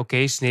veldrijden.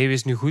 Oké, sneeuw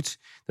is nu goed.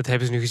 Dat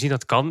hebben ze nu gezien.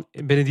 Dat kan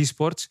binnen die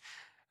sport.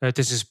 Het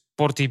is een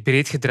sport die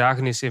breed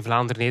gedragen is in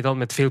Vlaanderen-Nederland.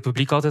 Met veel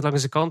publiek altijd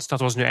langs de kant. Dat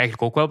was nu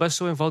eigenlijk ook wel best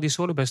zo in Val di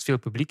Sole. Best veel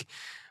publiek.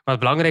 Maar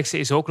het belangrijkste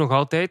is ook nog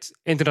altijd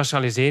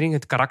internationalisering,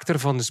 het karakter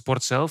van de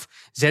sport zelf.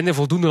 Zijn er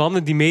voldoende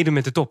landen die meedoen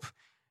met de top?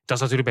 Dat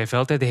is natuurlijk bij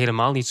veldrijden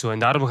helemaal niet zo. En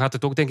daarom gaat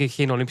het ook denk ik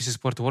geen Olympische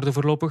sport worden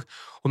voorlopig,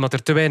 omdat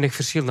er te weinig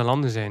verschillende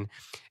landen zijn.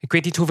 Ik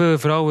weet niet hoeveel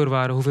vrouwen er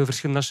waren, hoeveel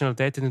verschillende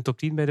nationaliteiten in de top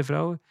 10 bij de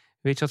vrouwen.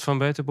 Weet je dat van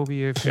buiten, Bobby?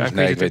 Ja, ik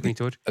weet het ook niet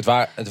hoor.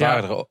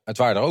 Het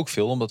waren er ook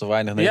veel, omdat er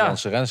weinig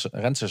Nederlandse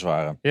rensters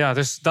waren. Ja,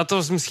 dus dat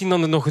was misschien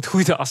dan nog het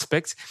goede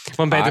aspect.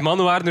 Want bij de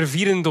mannen waren er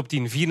 4 in de top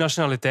 10, 4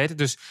 nationaliteiten.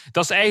 Dus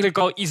dat is eigenlijk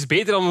al iets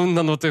beter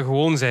dan wat er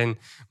gewoon zijn.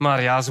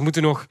 Maar ja, ze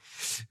moeten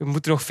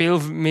nog veel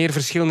meer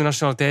verschillende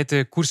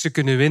nationaliteiten koersen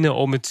kunnen winnen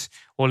om het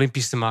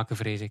Olympisch te maken,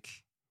 vrees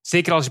ik.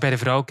 Zeker als je bij de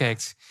vrouw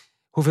kijkt.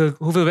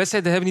 Hoeveel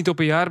wedstrijden hebben we niet op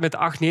een jaar met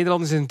 8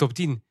 Nederlanders in de top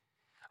 10?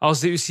 Als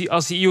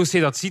de IOC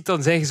dat ziet,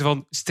 dan zeggen ze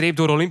van streep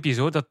door Olympisch,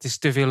 hoor. Dat is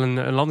te veel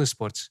een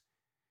landensport.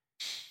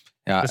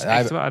 Ja, dat is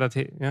echt waar.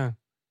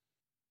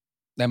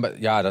 Nee, maar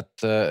ja,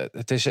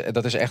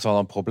 dat is echt wel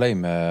een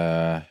probleem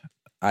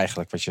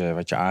eigenlijk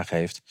wat je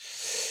aangeeft.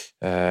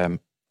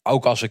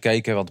 Ook als we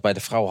keken, want bij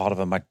de vrouwen hadden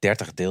we maar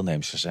 30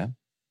 deelnemers. Hè?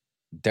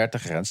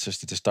 30 rensters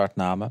die de start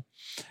namen.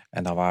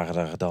 En dan waren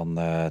er dan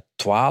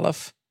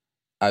 12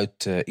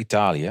 uit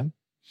Italië.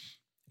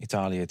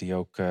 Italië die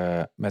ook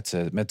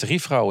met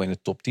 3 vrouwen in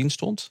de top 10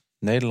 stond.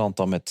 Nederland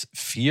dan met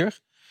 4.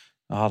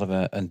 Dan hadden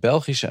we een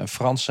Belgische, een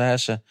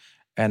Française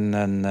en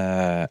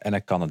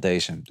een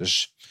Canadese.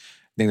 Dus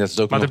ik denk dat het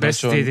ook maar nog de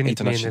beste deden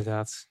niet mee,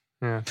 internationaal...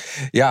 inderdaad.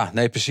 Ja,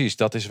 nee, precies.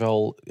 Dat is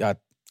wel... Ja,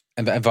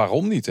 en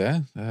waarom niet, hè?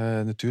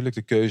 Natuurlijk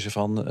de keuze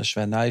van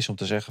Sven Nys om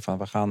te zeggen van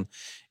we gaan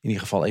in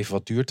ieder geval even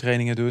wat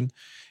duurtrainingen doen.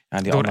 Ja,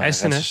 en die door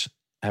Essen,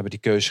 hebben die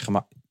keuze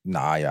gemaakt.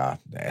 Nou ja,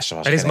 Essen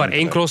was er is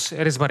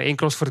maar één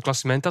cross voor het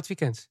klassement dat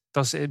weekend.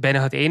 Dat is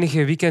bijna het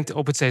enige weekend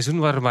op het seizoen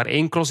waar er maar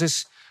 1 cross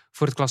is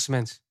voor het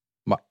klassement.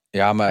 Maar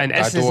en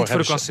Essen is niet voor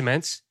het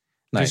klassement.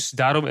 Nee. Dus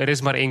daarom, er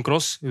is maar 1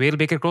 cross.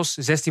 Wereldbekercross,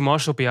 16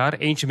 manches op een jaar.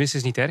 Eentje missen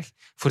is niet erg.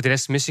 Voor de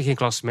rest mis je geen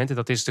klassementen.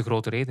 Dat is de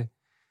grote reden.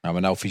 Nou,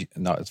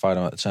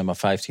 maar het zijn maar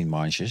 15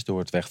 manches door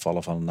het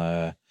wegvallen van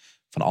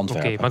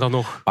Antwerpen. Oké, maar dan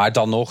nog. Maar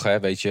dan nog, hè,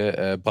 weet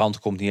je, Brandt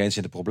komt niet eens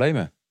in de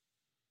problemen.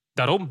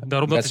 Daarom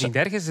dat het niet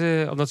erg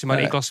is, omdat je maar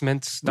 1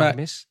 klassement dan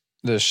mis.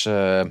 Dus,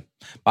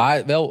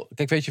 maar wel,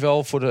 kijk, weet je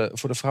wel, voor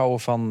de vrouwen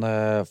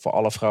voor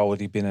alle vrouwen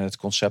die binnen het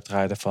concept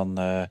rijden van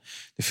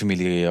de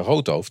familie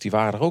Roodhoofd, die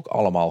waren er ook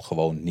allemaal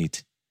gewoon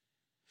niet.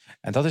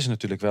 En dat is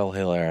natuurlijk wel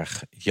heel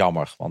erg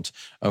jammer. Want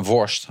een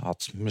Worst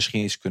had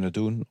misschien iets kunnen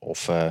doen.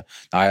 Of, nou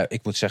ja,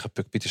 ik moet zeggen,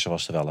 Puk Pietersen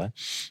was er wel. Hè.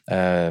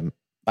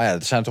 Maar ja,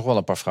 er zijn toch wel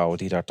een paar vrouwen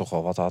die daar toch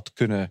wel wat had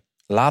kunnen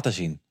laten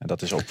zien. En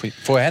dat is ook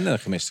voor hen een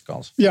gemiste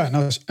kans.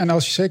 Ja, en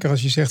als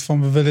je zegt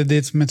van we willen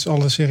dit met z'n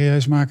allen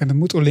serieus maken en dat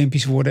moet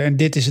Olympisch worden en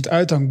dit is het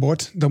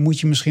uithangbord, dan moet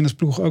je misschien als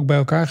ploeg ook bij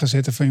elkaar gaan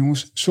zetten van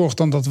jongens, zorg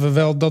dan dat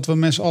we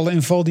met z'n allen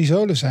in Val di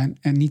Sole zijn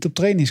en niet op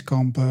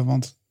trainingskampen.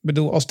 Want ik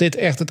bedoel, als dit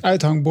echt het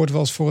uithangbord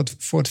was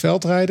voor het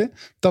veldrijden,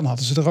 dan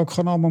hadden ze er ook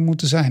gewoon allemaal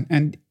moeten zijn.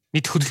 En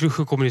niet goed genoeg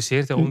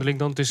gecommuniceerd onderling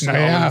dan tussen nou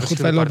ja, goed,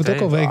 wij lopen het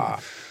ook al weken.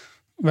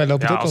 Wij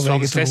lopen het ook al weken.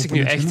 Als Classic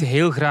nu echt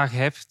heel graag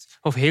heeft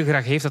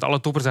dat alle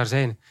toppers daar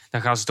zijn,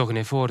 dan gaan ze toch een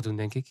effort doen,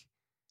 denk ik.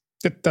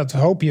 Dat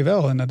hoop je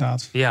wel,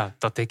 inderdaad. Ja,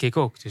 dat denk ik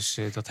ook. Dus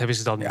dat hebben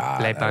ze dan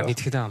blijkbaar niet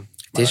gedaan.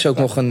 Het is ook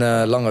nog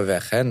een lange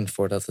weg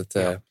voordat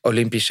het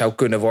Olympisch zou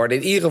kunnen worden.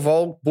 In ieder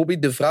geval, Bobby,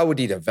 de vrouwen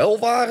die er wel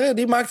waren,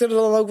 die maakten er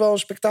dan ook wel een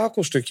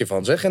spektakelstukje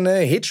van. Zeg, een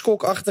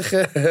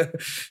Hitchcock-achtige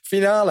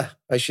finale.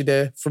 Als je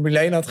de Formule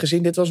 1 had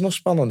gezien, dit was nog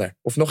spannender.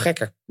 Of nog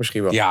gekker,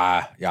 misschien wel.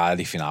 Ja,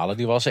 die finale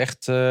die was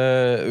echt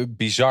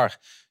bizar.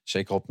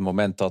 Zeker op het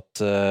moment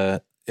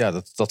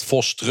dat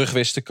Vos terug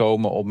wist te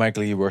komen op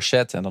Maghalie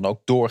Worchet. En dan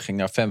ook doorging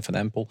naar Fem van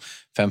Empel.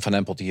 Fem van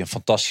Empel die een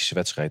fantastische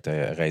wedstrijd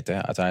reed.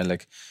 Hè.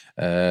 Uiteindelijk,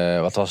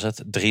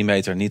 3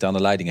 meter niet aan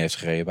de leiding heeft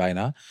gereden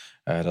bijna.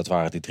 Dat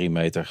waren die 3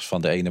 meters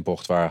van de ene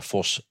bocht waar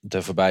Vos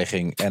er voorbij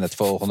ging en het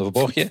volgende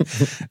bochtje.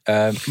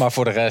 Maar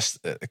voor de rest,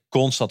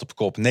 constant op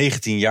kop.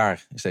 19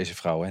 jaar is deze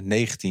vrouw. Hè.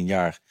 19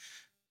 jaar.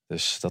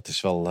 Dus dat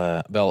is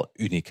wel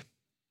uniek.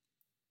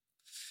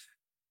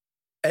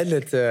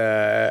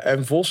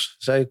 En Vos,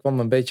 zij kwam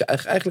een beetje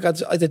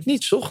eigenlijk uit het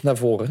niets, toch, naar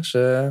voren.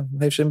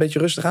 Heeft ze een beetje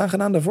rustig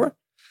aangedaan daarvoor?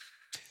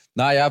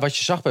 Nou ja, wat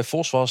je zag bij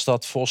Vos was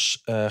dat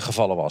Vos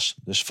gevallen was.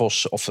 Dus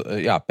Vos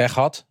pech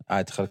had.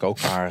 Eigenlijk ook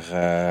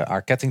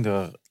haar ketting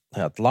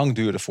het lang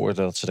duurde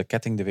voordat ze de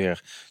ketting er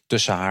weer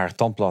tussen haar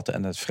tandplatten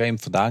en het frame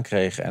vandaan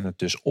kreeg. En het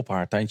dus op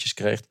haar tandjes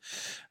kreeg.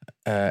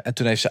 En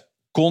toen heeft ze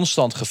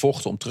constant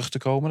gevochten om terug te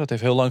komen. Dat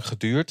heeft heel lang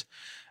geduurd.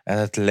 En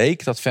het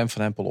leek dat Fem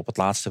van Empel op het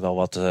laatste wel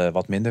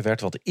wat minder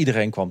werd. Want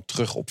iedereen kwam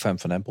terug op Fem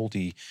van Empel.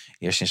 Die in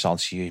eerste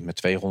instantie met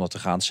 200 te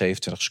gaan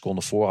 27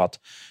 seconden voor had.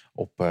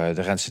 Op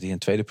de renster die in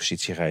tweede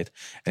positie reed.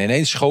 En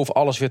ineens schoof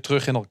alles weer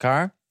terug in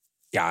elkaar.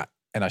 Ja,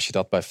 en als je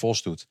dat bij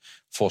Vos doet.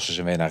 Vos is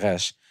een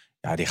winnares.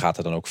 Ja, die gaat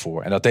er dan ook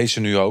voor. En dat deed ze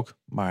nu ook.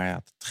 Maar ja,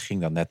 het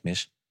ging dan net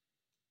mis.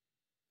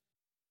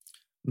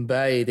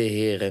 Bij de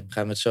heren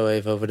gaan we het zo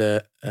even over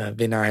de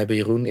winnaar hebben,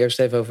 Jeroen. Eerst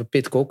even over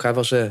Pidcock. Hij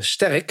was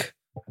sterk.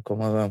 Hij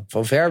kwam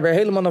van ver weer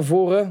helemaal naar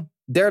voren.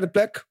 Derde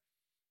plek.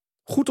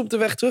 Goed op de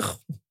weg terug.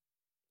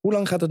 Hoe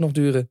lang gaat het nog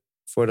duren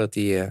voordat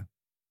hij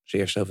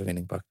zijn eerste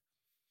overwinning pakt?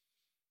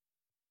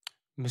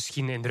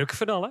 Misschien in de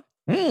rukfinale.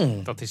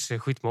 Dat is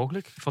goed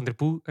mogelijk. Van der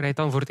Poel rijdt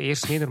dan voor het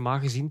eerst mee, normaal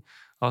gezien.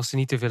 Als ze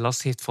niet te veel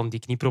last heeft van die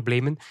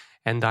knieproblemen.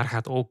 En daar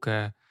gaat ook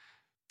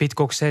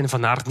Pidcock zijn.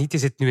 Van Aert niet. Die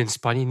zit nu in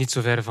Spanje. Niet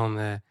zo ver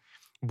van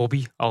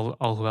Bobby,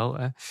 alhoewel.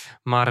 Hè.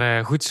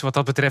 Maar goed, wat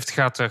dat betreft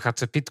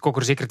gaat Pidcock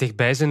er zeker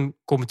dichtbij zijn.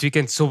 Komend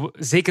weekend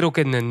zeker ook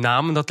in de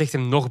namen. Dat ligt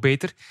hem nog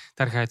beter.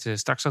 Daar ga je het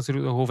straks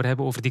natuurlijk nog over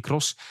hebben, over die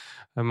cross.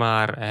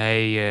 Maar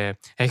hij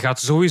gaat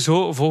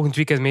sowieso volgend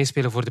weekend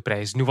meespelen voor de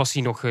prijs. Nu was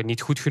hij nog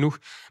niet goed genoeg.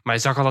 Maar hij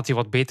zag al dat hij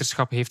wat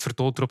beterschap heeft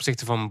vertoond ten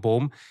opzichte van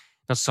Boom.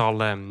 Dat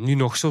zal nu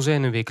nog zo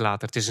zijn een week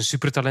later. Het is een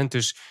supertalent.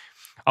 Dus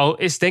al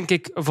is denk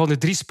ik van de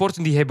 3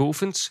 sporten die hij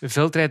beoefent,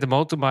 veldrijden,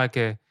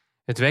 mountainbiken,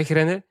 het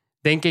wegrennen,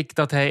 denk ik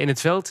dat hij in het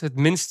veld het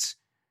minst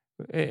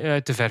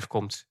uit de verf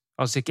komt.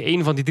 Als ik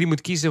één van die 3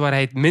 moet kiezen waar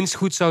hij het minst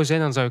goed zou zijn,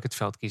 dan zou ik het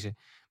veld kiezen.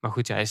 Maar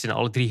goed, ja, hij is in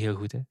alle 3 heel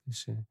goed. Hè.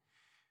 Dus,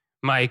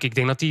 maar ik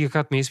denk dat hij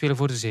gaat meespelen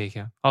voor de zege.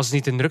 Ja. Als het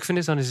niet in Rukven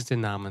is, dan is het in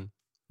Namen.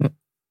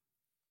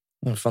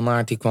 Van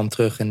Aert die kwam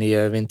terug en die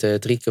wint 3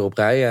 keer op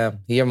rij.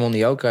 Hier won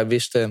hij ook. Hij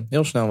wist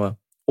heel snel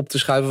op te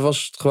schuiven.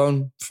 Was het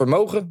gewoon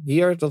vermogen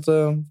hier, dat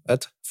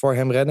het voor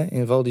hem rennen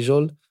in Val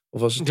d'Isole?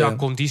 Of was het, ja,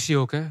 conditie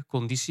ook. Hè.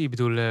 Conditie. Ik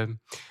bedoel,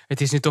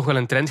 het is nu toch wel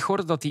een trend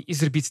geworden dat die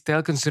Iserbyt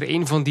telkens er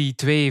een van die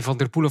 2 Van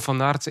der Poel of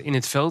Van Aert in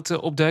het veld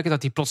opduiken,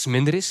 dat die plots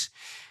minder is.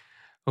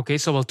 Oké,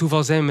 het zal wel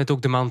toeval zijn met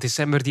ook de maand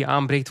december die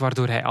aanbreekt,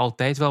 waardoor hij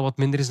altijd wel wat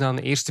minder is dan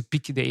de eerste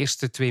piek, de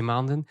eerste 2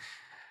 maanden.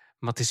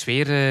 Maar het is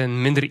weer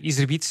een minder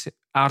Iserbyt.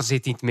 Aert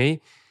zit niet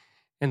mee.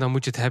 En dan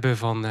moet je het hebben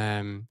van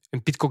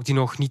een Pidcock die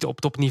nog niet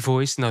op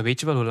topniveau is. En dan weet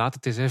je wel hoe laat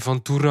het is. Hè.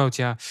 Van Toernout,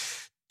 ja,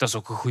 dat is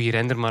ook een goede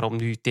renner. Maar om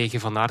nu tegen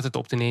Van Aert het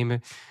op te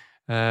nemen,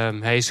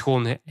 hij is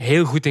gewoon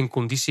heel goed in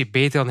conditie.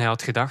 Beter dan hij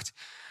had gedacht.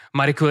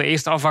 Maar ik wil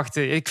eerst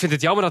afwachten. Ik vind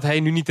het jammer dat hij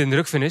nu niet in de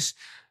Rukven is.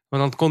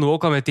 Want dan konden we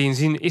ook al meteen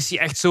zien, is hij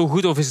echt zo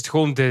goed of is het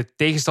gewoon de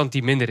tegenstand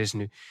die minder is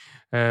nu?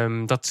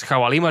 Dat gaan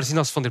we alleen maar zien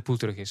als Van der Poel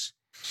terug is.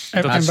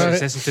 Dat is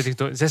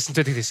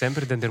 26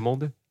 december,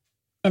 Dendermonde.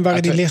 En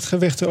waren die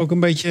lichtgewichten ook een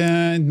beetje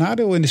het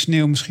nadeel in de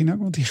sneeuw misschien ook?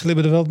 Want die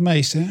glibben er wel het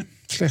meeste. Hè?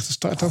 Slechte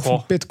start ook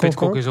van Pidcock.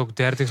 Pidcock is ook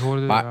 30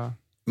 geworden.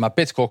 Maar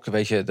Pidcock,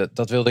 weet je,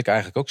 dat wilde ik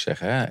eigenlijk ook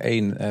zeggen.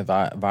 Hè?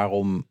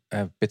 Waarom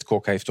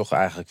Pidcock heeft toch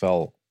eigenlijk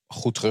wel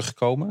goed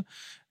teruggekomen.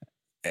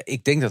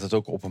 Ik denk dat het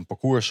ook op een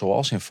parcours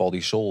zoals in Val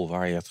d'Isole,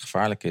 waar je het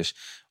gevaarlijk is,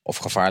 of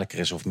gevaarlijker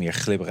is of meer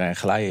glibberen en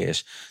glijden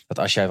is, dat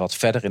als jij wat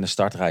verder in de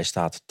startrij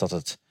staat, dat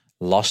het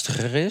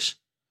lastiger is.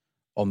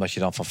 Omdat je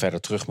dan van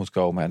verder terug moet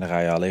komen en dan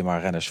rij je alleen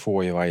maar renners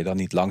voor je waar je dan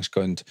niet langs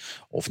kunt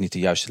of niet de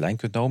juiste lijn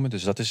kunt nemen.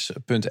 Dus dat is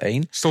punt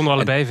 1. Stonden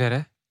allebei ver,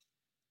 hè?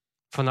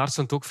 Van Aert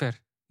stond ook ver.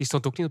 Die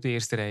stond ook niet op de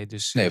eerste rij.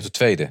 Dus, nee, op de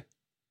tweede.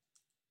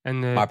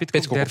 En maar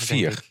Pidcock op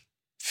 4.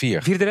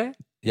 Vierde rij?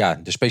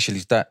 Ja,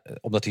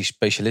 omdat hij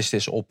specialist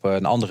is op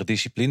een andere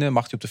discipline,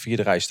 mag hij op de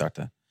 4e rij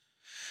starten.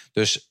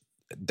 Dus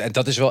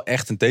dat is wel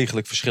echt een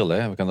degelijk verschil.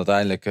 Hè? We kunnen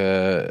uiteindelijk,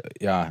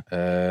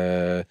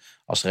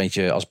 als er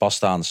eentje als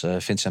Bastaans,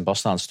 Vincent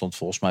Bastaans stond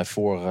volgens mij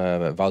voor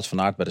Wout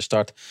van Aert bij de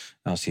start.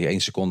 En als hij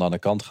 1 seconde aan de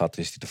kant gaat,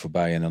 is hij er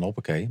voorbij en dan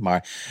hoppakee.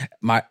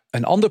 Maar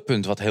een ander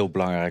punt wat heel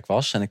belangrijk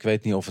was, en ik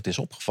weet niet of het is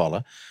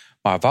opgevallen,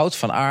 maar Wout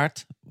van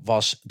Aert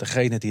was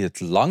degene die het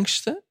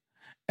langste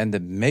en de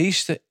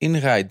meeste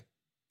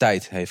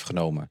inrijdtijd heeft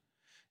genomen.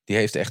 Die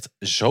heeft echt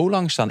zo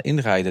lang staan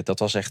inrijden. Dat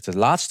was echt de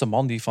laatste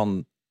man die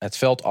van het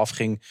veld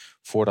afging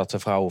voordat de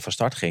vrouwen van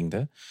start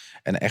gingen.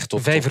 En echt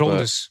tot 5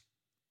 rondes.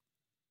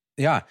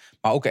 Ja,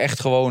 maar ook echt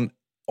gewoon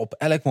op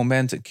elk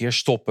moment een keer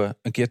stoppen,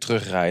 een keer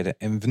terugrijden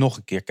en nog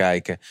een keer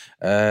kijken.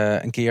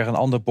 Een keer een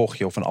ander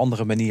bochtje of een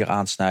andere manier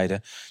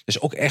aansnijden. Dus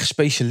ook echt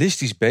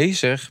specialistisch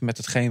bezig met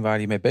hetgeen waar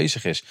hij mee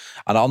bezig is.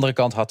 Aan de andere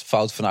kant had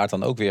Wout van Aert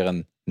dan ook weer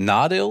een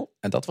nadeel.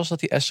 En dat was dat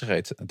hij Essen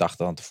reed een dag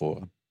van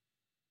tevoren.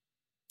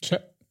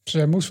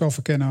 Zij moest wel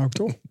verkennen ook,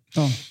 toch?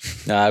 Dan.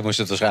 Ja, hij moest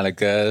het waarschijnlijk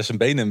zijn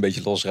benen een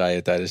beetje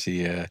losrijden tijdens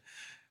die.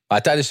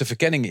 Maar tijdens de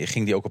verkenning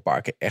ging hij ook een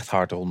paar keer echt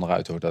hard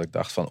onderuit, hoor. Dat ik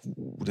dacht van,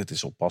 dit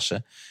is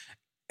oppassen.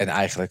 En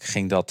eigenlijk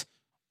ging dat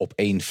op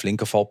 1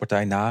 flinke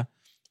valpartij na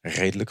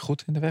redelijk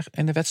goed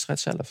in de wedstrijd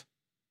zelf.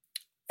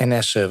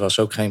 NS was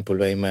ook geen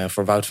probleem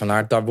voor Wout van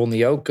Aert. Daar won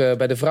hij ook.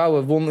 Bij de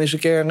vrouwen won eens een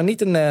keer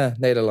niet een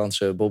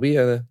Nederlandse Bobby.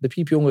 De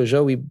piepjonge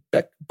Zoe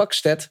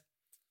Bakstedt.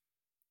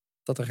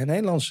 dat er geen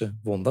Nederlandse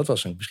won. Dat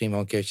was misschien wel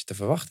een keertje te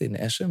verwachten in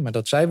Essen. Maar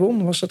dat zij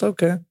won, was dat ook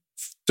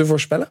te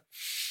voorspellen?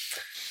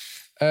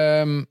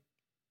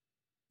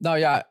 Nou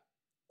ja,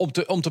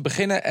 om te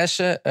beginnen,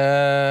 Essen.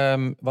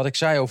 Wat ik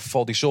zei over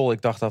Val di Sol.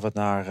 Ik dacht dat we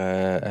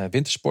naar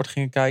wintersport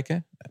gingen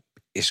kijken.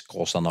 Is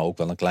cross dan ook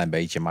wel een klein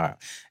beetje. Maar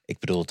ik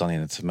bedoel het dan in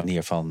het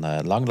manier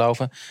van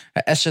langlopen.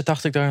 Essen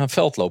dacht ik daar een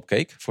veldloop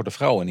keek. Voor de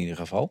vrouwen in ieder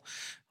geval.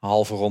 Een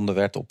halve ronde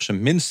werd op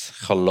zijn minst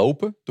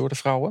gelopen door de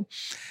vrouwen.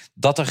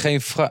 Dat er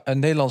geen een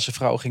Nederlandse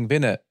vrouw ging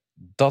winnen.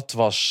 Dat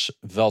was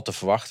wel te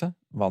verwachten.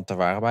 Want er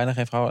waren bijna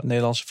geen vrouwen.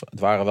 Het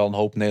waren wel een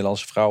hoop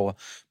Nederlandse vrouwen.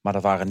 Maar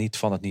dat waren niet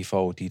van het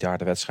niveau die daar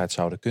de wedstrijd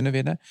zouden kunnen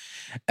winnen.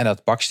 En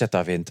dat Bakstedt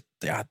daar wint.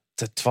 Ja,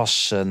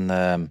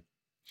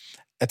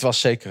 het was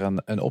zeker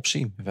een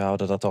optie. We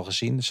hadden dat al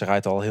gezien. Ze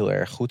rijdt al heel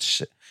erg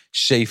goed.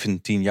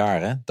 17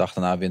 jaar. Hè? Dag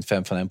daarna wint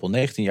Fem van Empel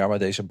 19 jaar. Maar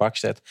deze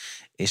Bakstedt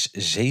is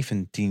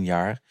 17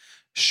 jaar.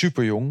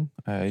 Super jong.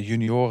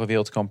 Junioren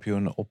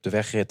wereldkampioen op de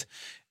wegrit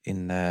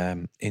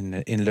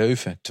in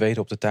Leuven. Tweede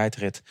op de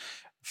tijdrit.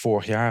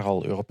 Vorig jaar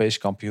al Europees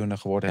kampioen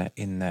geworden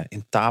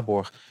in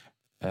Tabor.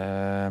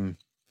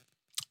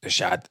 Dus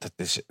ja,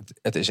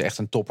 het is echt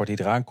een topper die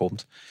eraan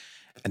komt.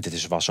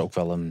 En was ook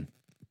wel een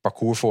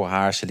parcours voor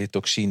haar. Ze liet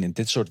ook zien in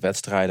dit soort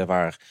wedstrijden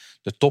waar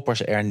de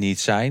toppers er niet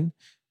zijn,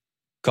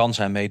 kan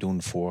zij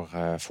meedoen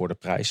voor de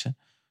prijzen.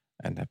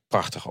 En een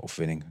prachtige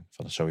overwinning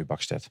van de Zoe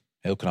Bakstedt.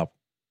 Heel knap.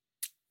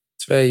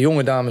 2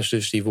 jonge dames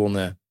dus die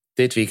wonnen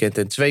dit weekend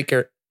en 2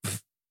 keer.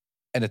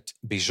 En het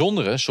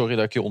bijzondere, sorry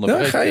dat ik je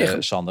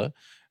onderbreek, Sander.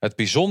 Het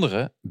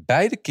bijzondere,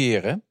 beide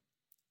keren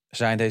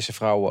zijn deze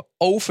vrouwen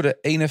over de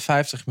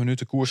 51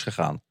 minuten koers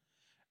gegaan.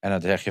 En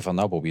dan zeg je van,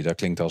 nou Bobby, dat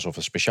klinkt alsof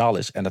het speciaal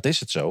is. En dat is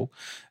het zo.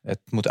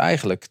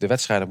 De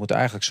wedstrijden moeten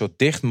eigenlijk zo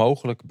dicht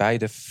mogelijk bij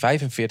de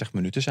 45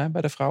 minuten zijn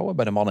bij de vrouwen.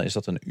 Bij de mannen is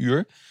dat een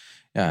uur.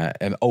 Ja,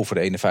 en over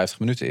de 51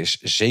 minuten is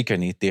zeker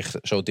niet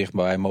zo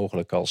dichtbij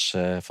mogelijk als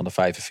van de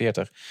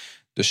 45.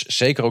 Dus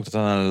zeker ook dat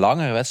het een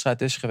langere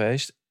wedstrijd is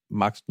geweest,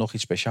 maakt het nog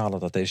iets specialer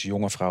dat deze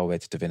jonge vrouwen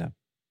weten te winnen.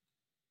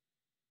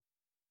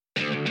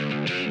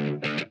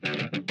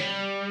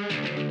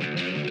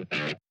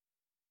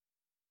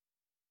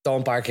 Al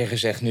een paar keer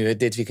gezegd nu,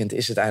 dit weekend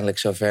is het eindelijk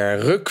zover.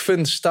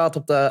 Rukven staat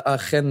op de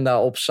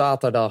agenda op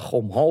zaterdag.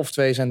 Om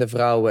 1:30 zijn de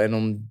vrouwen en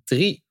om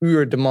 3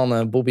 uur de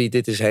mannen. Bobby,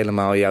 dit is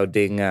helemaal jouw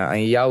ding.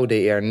 Aan jou de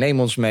eer. Neem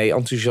ons mee,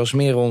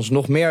 enthousiasmeer ons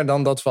nog meer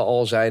dan dat we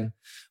al zijn.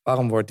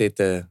 Waarom wordt dit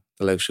de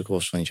leukste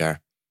cross van het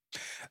jaar?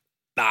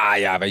 Nou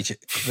ja, weet je,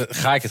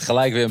 ga ik het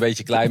gelijk weer een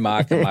beetje klein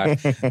maken.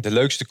 Maar de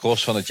leukste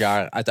cross van het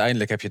jaar,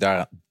 uiteindelijk heb je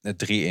daar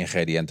 3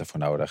 ingrediënten voor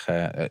nodig.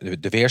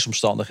 De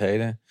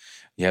weersomstandigheden,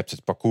 je hebt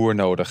het parcours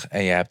nodig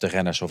en je hebt de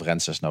renners of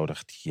rensters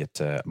nodig die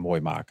het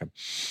mooi maken.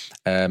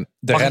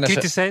 Mag het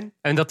kritisch zijn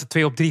en dat het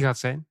 2 op 3 gaat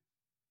zijn?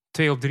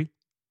 2 op 3?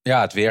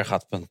 Ja, het weer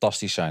gaat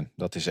fantastisch zijn.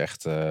 Dat is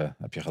echt,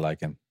 heb je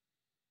gelijk in.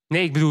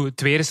 Nee, ik bedoel,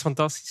 het weer is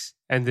fantastisch.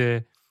 En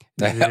de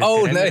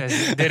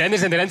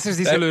renners en de rensters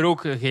die zullen er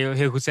ook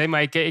heel goed zijn.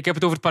 Maar ik heb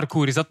het over het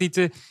parcours. Is dat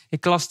niet...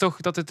 ik las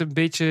toch dat het een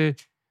beetje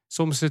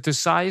soms te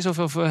saai is?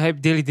 Of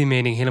deel je die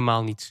mening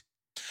helemaal niet?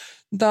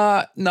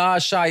 Nou,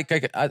 saai.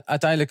 Kijk,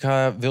 uiteindelijk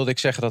wilde ik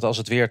zeggen dat als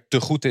het weer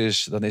te goed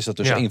is, dan is dat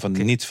dus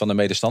niet van de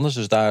medestanders.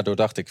 Dus daardoor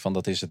dacht ik van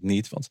dat is het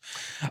niet. Want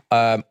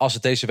als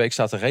het deze week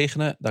staat te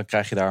regenen, dan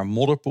krijg je daar een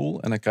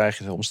modderpoel. En dan krijg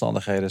je de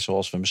omstandigheden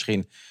zoals we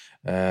misschien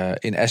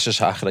in Essen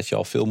zagen, dat je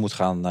al veel moet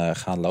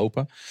gaan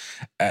lopen.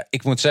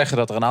 Ik moet zeggen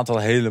dat er een aantal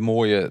hele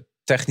mooie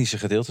technische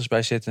gedeeltes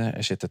bij zitten.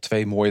 Er zitten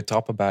 2 mooie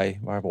trappen bij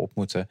waar we op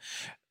moeten.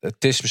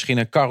 Het is misschien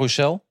een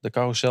carousel. De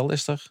carousel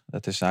is er.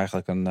 Dat is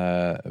eigenlijk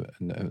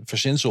een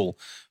verzinsel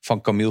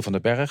van Camille van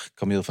den Berg.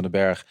 Camille van den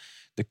Berg,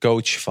 de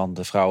coach van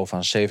de vrouwen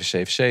van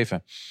 777.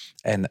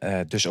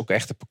 En dus ook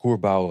echt de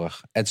parcoursbouwer.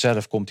 En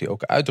zelf komt hij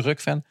ook uit de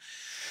Rukven.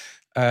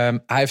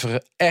 Hij heeft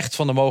er echt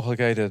van de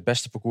mogelijkheden het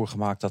beste parcours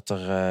gemaakt dat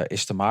er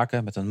is te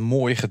maken. Met een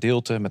mooi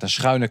gedeelte, met een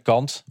schuine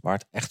kant, waar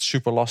het echt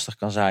super lastig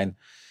kan zijn.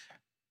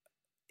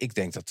 Ik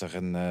denk dat er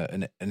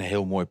een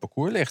heel mooi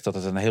parcours ligt. Dat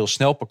het een heel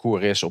snel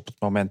parcours is op het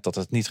moment dat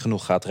het niet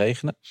genoeg gaat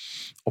regenen.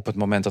 Op het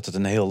moment dat het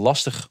een heel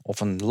lastig of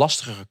een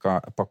lastiger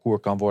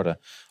parcours kan worden.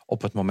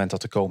 Op het moment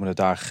dat de komende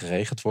dagen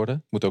geregend worden.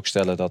 Ik moet ook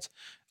stellen dat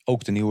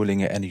ook de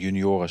nieuwelingen en de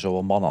junioren,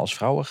 zowel mannen als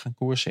vrouwen, gaan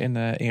koersen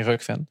in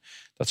Rukven.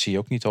 Dat zie je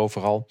ook niet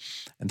overal.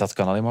 En dat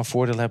kan alleen maar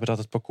voordeel hebben dat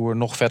het parcours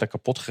nog verder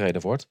kapot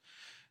gereden wordt.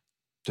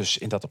 Dus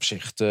in dat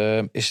opzicht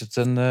is het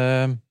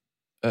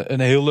een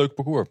heel leuk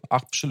parcours.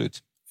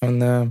 Absoluut.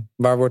 En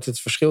waar wordt het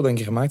verschil denk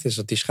je gemaakt? Is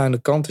dat die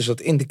schuine kant? Is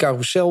dat in de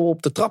carousel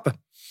op de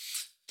trappen?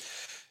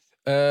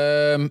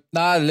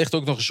 Er ligt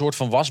ook nog een soort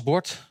van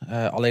wasbord.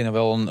 Alleen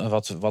wel een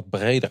wat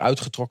breder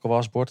uitgetrokken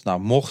wasbord. Nou,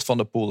 mocht Van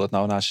der Poel dat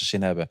nou naast zijn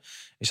zin hebben,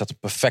 is dat een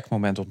perfect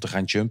moment om te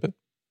gaan jumpen.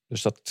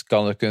 Dus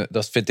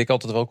dat vind ik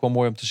altijd wel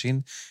mooi om te zien.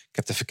 Ik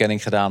heb de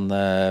verkenning gedaan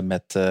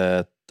met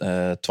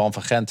Twan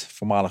van Gent,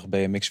 voormalige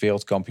BMX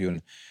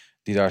wereldkampioen,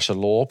 die daar zijn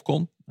lol op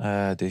kon.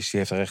 Dus die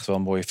heeft er echt wel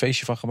een mooi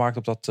feestje van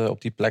gemaakt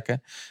op die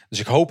plekken. Dus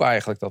ik hoop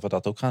eigenlijk dat we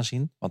dat ook gaan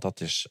zien. Want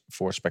dat is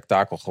voor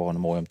spektakel gewoon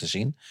mooi om te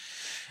zien.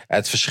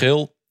 Het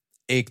verschil,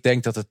 Ik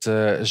denk dat het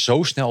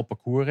zo snel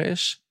parcours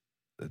is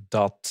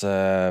dat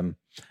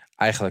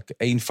eigenlijk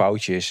 1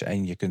 foutje is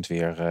en je kunt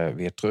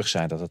weer terug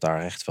zijn. Dat het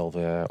daar echt wel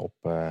weer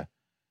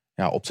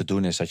op te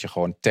doen is. Dat je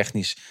gewoon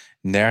technisch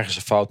nergens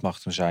een fout mag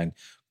zijn.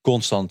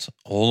 Constant 100%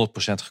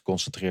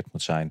 geconcentreerd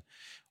moet zijn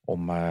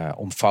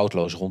om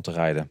foutloos rond te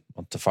rijden.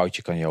 Want een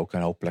foutje kan je ook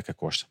een hoop plekken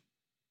kosten.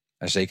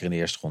 En zeker in de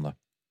eerste ronde.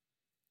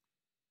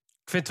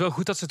 Ik vind het wel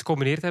goed dat ze het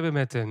gecombineerd hebben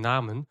met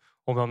Namen.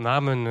 Omdat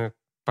Namen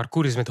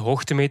parcours is met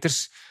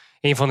hoogtemeters.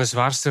 Een van de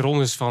zwaarste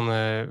rondes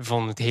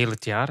van het hele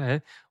jaar. Hè.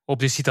 Op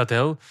de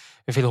Citadel.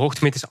 Veel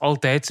hoogtemeters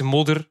altijd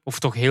modder, of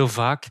toch heel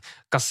vaak.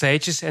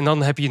 Kasseitjes. En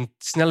dan heb je een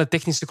snelle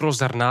technische cross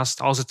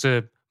daarnaast als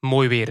het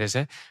mooi weer is.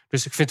 Hè.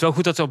 Dus ik vind het wel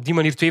goed dat er op die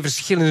manier 2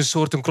 verschillende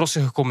soorten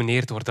crossen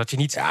gecombineerd worden. Dat je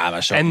niet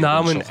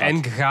Namen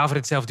en Gaver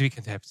hetzelfde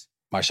weekend hebt.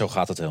 Maar zo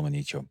gaat het helemaal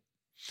niet, joh.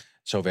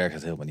 Zo werkt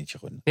het helemaal niet,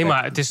 Jeroen. Nee,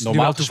 maar het is nu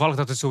wel toevallig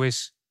dat het zo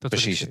is.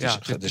 Precies,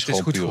 het is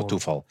gewoon puur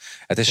toeval.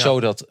 Het is zo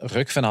dat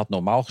Rukven had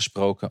normaal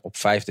gesproken op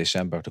 5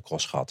 december de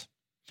cross gehad.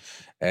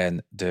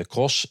 En de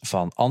cross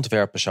van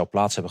Antwerpen zou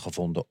plaats hebben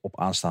gevonden op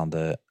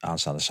aanstaande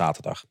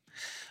zaterdag.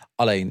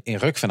 Alleen in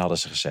Rukven hadden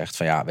ze gezegd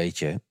van ja, weet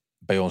je,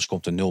 bij ons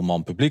komt er 0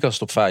 man publiek als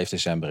het op 5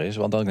 december is.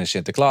 Want dan is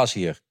Sinterklaas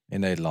hier in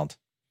Nederland.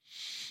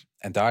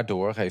 En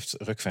daardoor heeft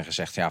Rukven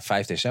gezegd, ja,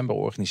 5 december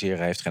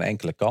organiseren heeft geen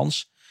enkele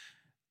kans.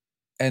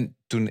 En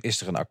toen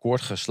is er een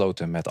akkoord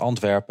gesloten met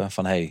Antwerpen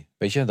van hey,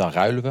 weet je, dan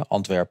ruilen we.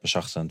 Antwerpen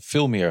zag dan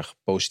veel meer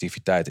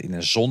positiviteit in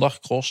een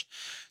zondagcross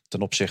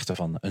ten opzichte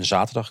van een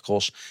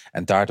zaterdagcross.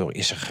 En daardoor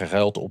is er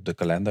geruild op de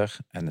kalender.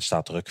 En er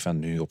staat Rukven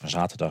nu op een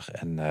zaterdag.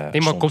 En,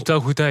 nee, maar het komt wel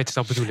goed uit,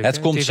 dat bedoel ik. Het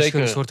komt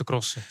zeker. Soorten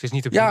crossen. Het is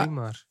niet de bedoeling,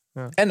 maar...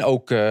 Ja. En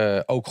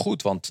ook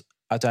goed, want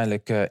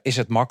uiteindelijk is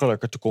het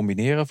makkelijker te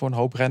combineren voor een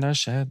hoop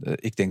renners. Hè.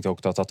 Ik denk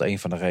ook dat dat een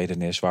van de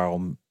redenen is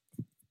waarom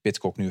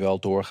Pidcock nu wel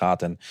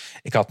doorgaat. En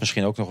ik had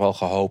misschien ook nog wel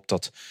gehoopt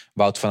dat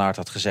Wout van Aert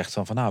had gezegd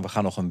van nou, we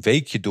gaan nog een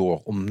weekje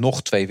door om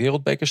nog 2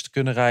 wereldbekers te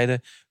kunnen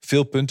rijden.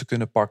 Veel punten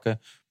kunnen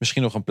pakken.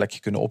 Misschien nog een plekje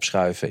kunnen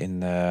opschuiven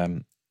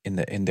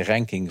in de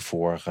ranking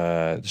voor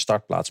de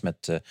startplaats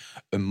met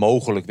een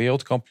mogelijk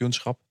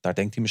wereldkampioenschap. Daar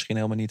denkt hij misschien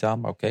helemaal niet aan,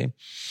 maar oké.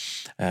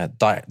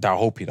 Daar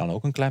hoop je dan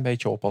ook een klein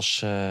beetje op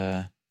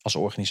als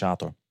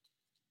organisator.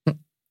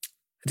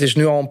 Het is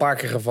nu al een paar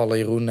keer gevallen,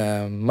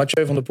 Jeroen.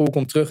 Mathieu van der Poel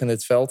komt terug in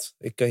het veld.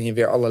 Ik kan je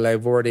weer allerlei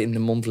woorden in de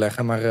mond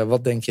leggen. Maar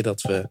wat denk je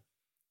dat we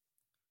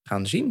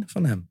gaan zien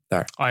van hem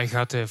daar?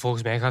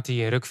 Volgens mij gaat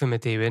hij Rukven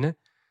meteen winnen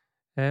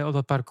op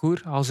dat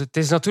parcours. Het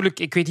is natuurlijk,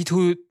 ik weet niet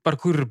hoe het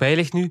parcours erbij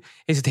ligt nu.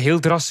 Is het heel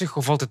drassig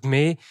of valt het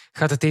mee?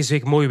 Gaat het deze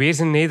week mooi weer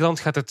zijn in Nederland?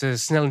 Gaat het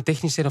snel en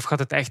technisch zijn of gaat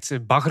het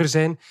echt bagger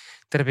zijn?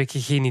 Daar heb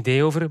ik geen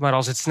idee over. Maar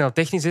als het snel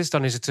technisch is,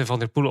 dan is het Van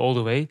der Poel all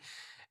the way.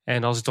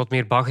 En als het wat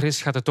meer bagger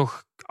is, gaat het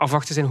toch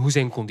afwachten zijn hoe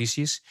zijn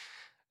conditie is.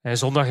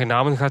 Zondag in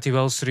Namen gaat hij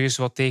wel serieus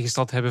wat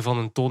tegenstand hebben van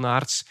een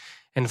Toonaerts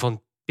en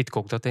van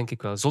Pidcock, dat denk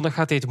ik wel. Zondag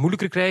gaat hij het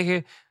moeilijker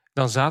krijgen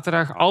dan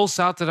zaterdag, als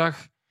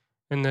zaterdag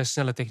een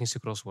snelle technische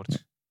cross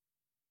wordt.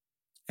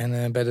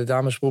 En bij de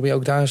dames probeer je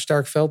ook daar een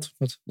sterk veld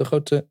met de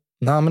grote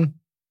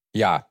namen?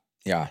 Ja,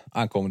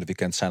 aankomende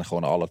weekend zijn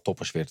gewoon alle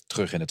toppers weer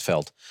terug in het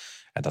veld.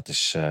 En dat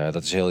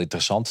is heel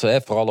interessant.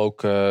 Hè? Vooral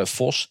ook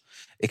Vos.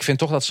 Ik vind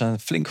toch dat ze een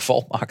flinke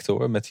val maakte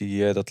hoor. Met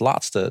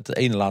het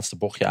ene laatste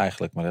bochtje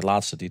eigenlijk. Maar de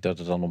laatste die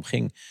er dan om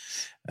ging.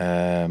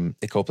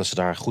 Ik hoop dat ze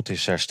daar goed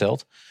is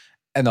hersteld.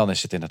 En dan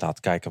is het inderdaad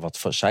kijken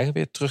wat zij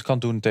weer terug kan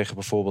doen. Tegen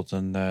bijvoorbeeld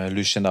een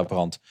Lucinda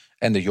Brandt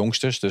en de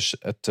jongsters. Dus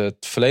het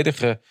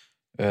volledige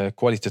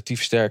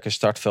kwalitatief sterke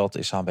startveld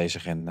is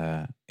aanwezig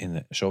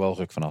in zowel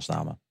Rukven als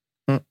Namen.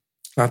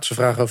 Laatste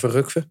vraag over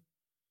Rukven.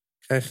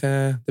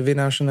 Krijgen de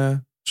winnaars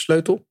een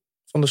sleutel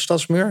van de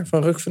stadsmuur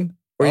van Rukven?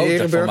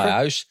 Dat van mijn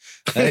huis.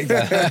 Nee,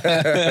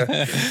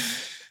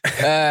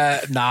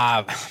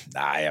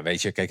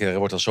 weet je, kijk, er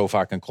wordt al zo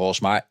vaak een cross.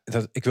 Maar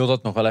ik wil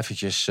dat nog wel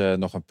eventjes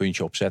nog een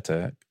puntje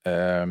opzetten.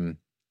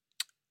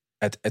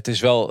 Het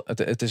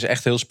is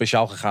echt heel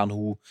speciaal gegaan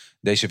hoe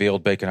deze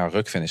wereldbeker naar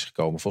Rukven is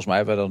gekomen. Volgens mij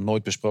hebben we dat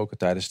nooit besproken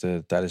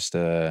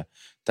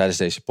tijdens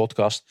deze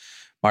podcast.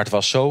 Maar het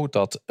was zo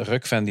dat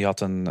Rukven die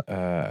had een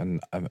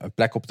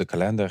plek op de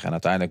kalender. En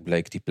uiteindelijk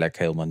bleek die plek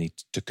helemaal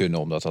niet te kunnen.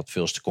 Omdat dat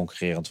veel te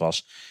concurrerend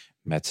was.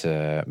 Met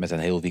een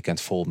heel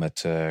weekend vol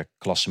met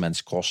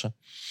klassementscrossen.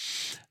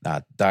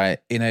 Nou,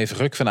 daarin heeft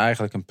Rukven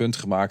eigenlijk een punt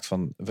gemaakt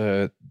van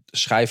we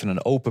schrijven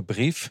een open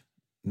brief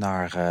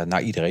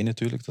naar iedereen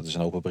natuurlijk. Dat is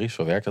een open brief,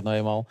 zo werkt dat nou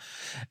eenmaal.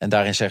 En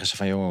daarin zeggen ze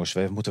van jongens,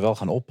 we moeten wel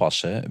gaan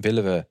oppassen.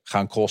 Willen we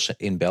gaan crossen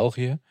in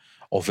België?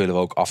 Of willen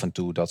we ook af en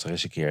toe dat er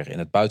eens een keer in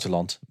het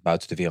buitenland,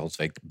 buiten de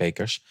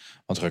wereldbekers.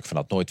 Want Rukven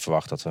had nooit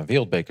verwacht dat we een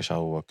wereldbeker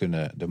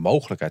de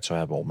mogelijkheid zou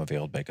hebben om een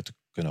wereldbeker te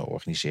kunnen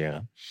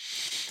organiseren.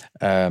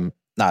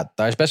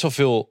 Daar is best wel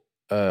veel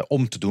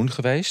om te doen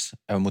geweest.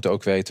 En we moeten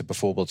ook weten,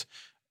 bijvoorbeeld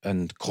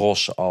een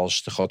cross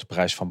als de Grote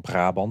Prijs van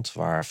Brabant,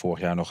 waar vorig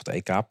jaar nog het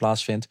EK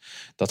plaatsvindt.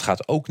 Dat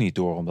gaat ook niet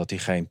door, omdat die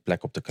geen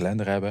plek op de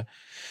kalender hebben.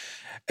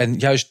 En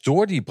juist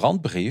door die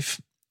brandbrief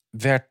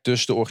werd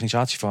dus de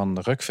organisatie van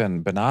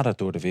Rukven benaderd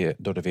door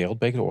de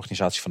Wereldbeker, de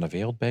organisatie van de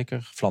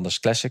Wereldbeker, Flanders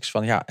Classics,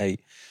 van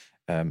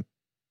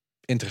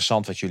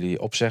interessant wat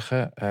jullie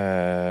opzeggen.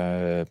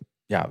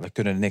 We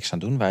kunnen er niks aan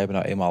doen. Wij hebben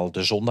nou eenmaal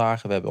de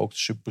zondagen. We hebben ook de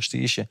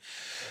Superprestige.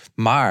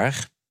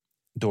 Maar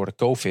door de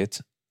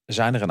COVID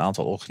zijn er een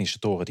aantal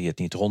organisatoren die het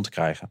niet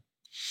rondkrijgen.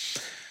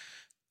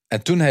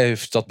 En toen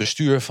heeft dat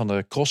bestuur van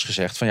de cross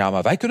gezegd van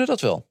maar wij kunnen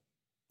dat wel.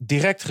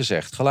 Direct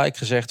gezegd, gelijk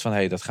gezegd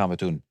van dat gaan we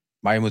doen.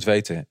 Maar je moet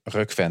weten,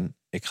 Rukven,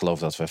 ik geloof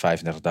dat we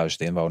 35.000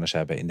 inwoners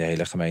hebben in de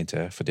hele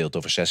gemeente, verdeeld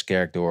over 6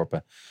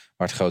 kerkdorpen,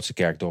 waar het grootste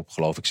kerkdorp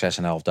geloof ik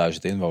 6.500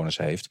 inwoners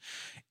heeft.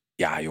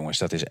 Ja jongens,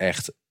 dat is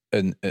echt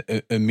een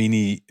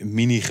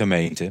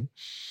mini-gemeente.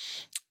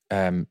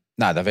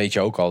 Dan weet je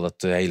ook al dat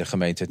de hele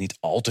gemeente niet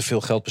al te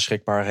veel geld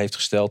beschikbaar heeft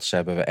gesteld. Ze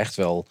hebben echt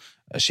wel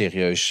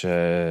serieus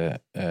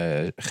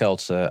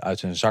geld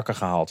uit hun zakken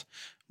gehaald,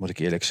 moet ik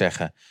eerlijk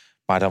zeggen.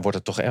 Maar dan wordt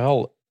het toch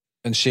wel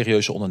een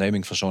serieuze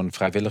onderneming van zo'n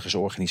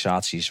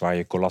vrijwilligersorganisaties waar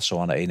je Colazzo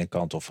aan de ene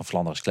kant of van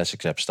Flanders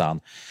Classics hebt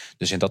staan.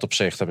 Dus in dat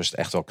opzicht hebben ze het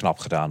echt wel knap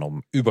gedaan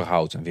om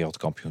überhaupt een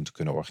wereldkampioen te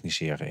kunnen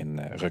organiseren in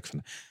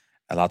Rukven.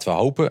 En laten we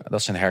hopen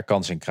dat ze een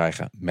herkansing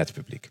krijgen met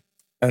publiek.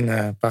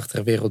 Een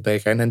prachtige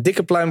wereldbeker en een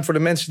dikke pluim voor de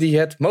mensen die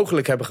het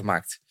mogelijk hebben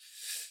gemaakt.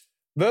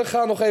 We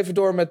gaan nog even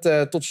door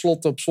met tot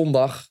slot op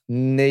zondag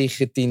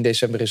 19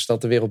 december is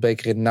dat de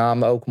wereldbeker in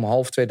Namen. Ook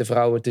om 1:30 de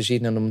vrouwen te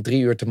zien en om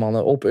 3 uur de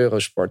mannen op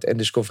Eurosport en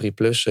Discovery+.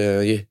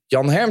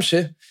 Jan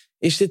Hermsen,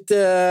 is dit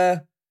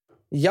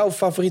jouw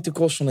favoriete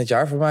cross van het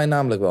jaar? Voor mij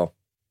namelijk wel.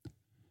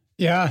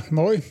 Ja,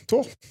 mooi,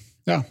 toch?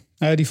 Ja,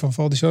 die van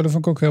Val di Sole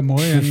vond ik ook heel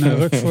mooi. En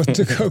Rukvoort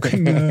natuurlijk ook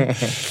een...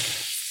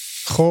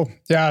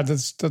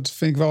 dat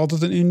vind ik wel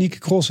altijd een unieke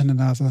cross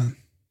inderdaad.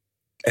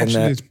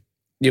 Absoluut.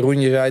 Jeroen,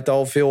 je zei het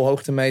al, veel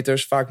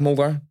hoogtemeters, vaak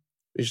modder.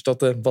 Is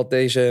dat wat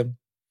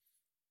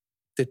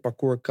dit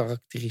parcours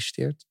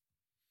karakteriseert?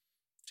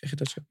 Zeg je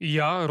dat zo?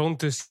 Ja, rond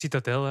de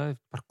Citadel. Het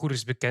parcours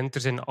is bekend.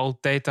 Er zijn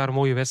altijd daar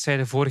mooie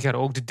wedstrijden. Vorig jaar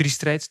ook de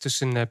 3-strijd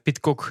tussen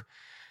Pidcock,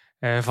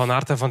 Van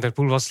Aert en Van der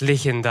Poel was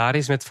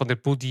legendarisch. Met Van der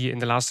Poel die in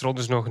de laatste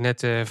rondes nog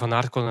net Van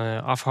Aert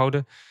kon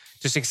afhouden.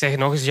 Dus ik zeg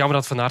nog eens, jammer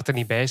dat Van Aert er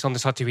niet bij is.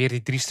 Anders had hij weer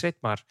die 3-strijd.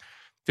 Maar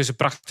het is een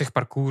prachtig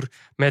parcours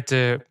met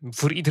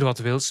voor ieder wat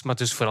wils. Maar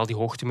dus vooral die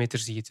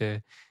hoogtemeters die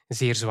het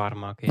zeer zwaar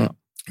maken. Ja.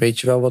 Weet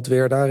je wel wat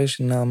weer daar is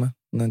in Namen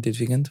dit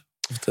weekend?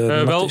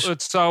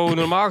 Het zou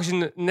normaal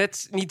gezien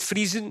net niet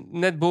vriezen.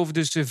 Net boven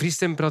dus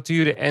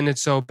vriestemperaturen. En het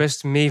zou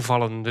best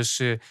meevallen.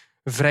 Dus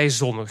vrij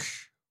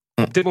zonnig.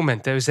 Op dit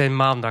moment, we zijn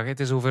maandag. Het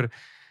is over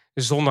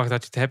zondag dat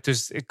je het hebt.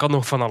 Dus het kan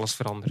nog van alles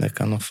veranderen. Er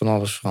kan nog van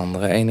alles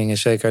veranderen. Eén ding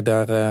is zeker,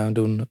 daar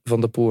doen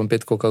Van der Poel en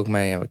Pidcock ook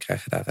mee. En we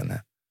krijgen daar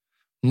een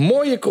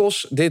mooie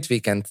cross dit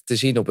weekend te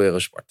zien op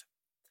Eurosport.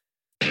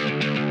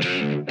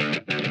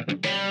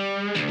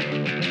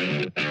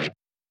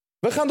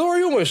 We gaan door,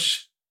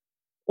 jongens.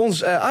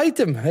 Ons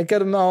item. Ik heb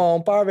hem nou al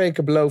een paar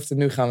weken beloofd. En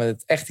nu gaan we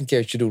het echt een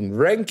keertje doen.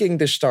 Ranking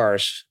the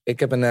Stars. Ik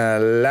heb een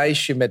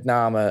lijstje met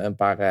namen. Een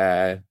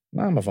paar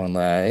namen van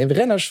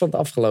renners van het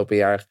afgelopen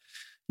jaar.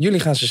 Jullie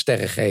gaan ze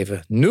sterren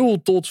geven.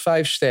 0 tot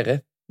 5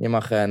 sterren. Je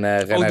mag een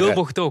renner... 0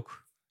 mocht ook.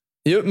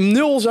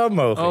 0 zou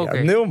mogen. Okay.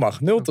 Ja, 0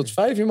 mag. 0 tot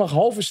 5. Je mag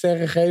halve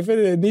sterren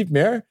geven. Niet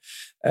meer.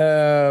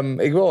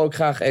 Ik wil ook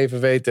graag even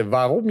weten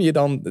waarom je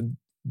dan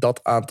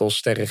dat aantal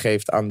sterren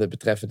geeft aan de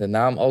betreffende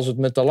naam. Als het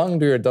me te lang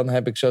duurt, dan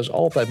heb ik zoals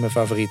altijd mijn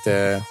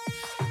favoriete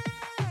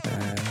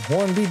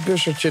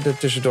hornbeatbussertje er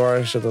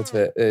tussendoor, zodat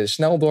we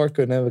snel door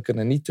kunnen. We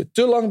kunnen niet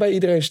te lang bij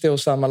iedereen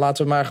stilstaan, maar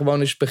laten we maar gewoon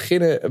eens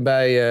beginnen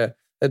bij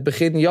het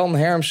begin. Jan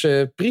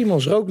Hermsen,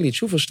 Primož Roglič.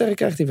 Hoeveel sterren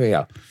krijgt hij van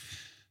jou?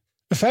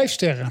 5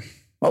 sterren.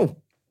 Oh.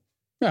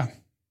 Ja.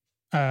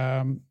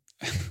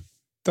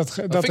 Dat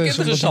vind ik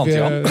interessant,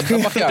 Jan. Dat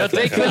mag je dat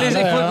ik wil eens,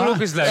 ik wil ook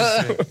eens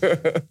luisteren.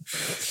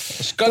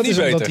 Dus kan niet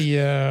beter.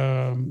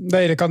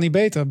 Nee, dat kan niet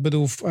beter. Ik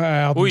bedoel,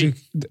 hij had natuurlijk,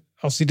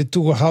 als hij de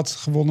Tour had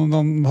gewonnen,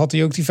 dan had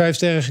hij ook die 5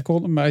 sterren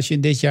gewonnen. Maar als je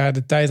in dit jaar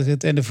de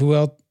tijdrit en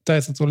de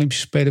tijdrit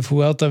Olympische Spelen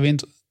Vuelta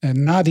wint,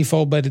 na die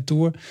val bij de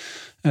Tour,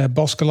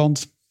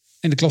 Baskeland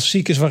in de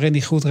klassiekers waarin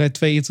hij goed rijdt,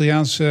 2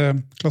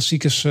 Italiaanse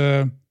klassiekers,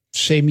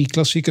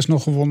 semi-klassiekers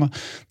nog gewonnen,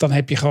 dan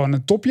heb je gewoon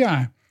een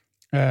topjaar.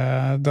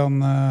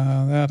 Dan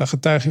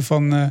getuig je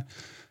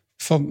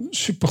van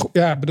supergoed.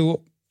 Ja, ik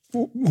bedoel,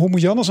 hoe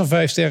moet je anders aan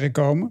 5 sterren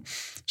komen?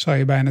 Zou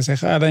je bijna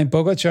zeggen. Alleen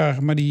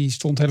Pogacar, maar die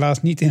stond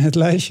helaas niet in het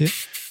lijstje.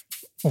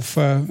 Of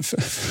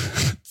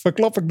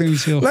verklap ik nu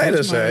iets heel goed? Nee,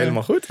 dat is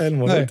helemaal goed.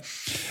 Goed.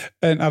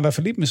 En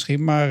Alaphilippe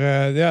misschien.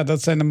 Maar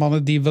dat zijn de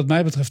mannen die wat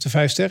mij betreft de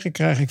 5 sterren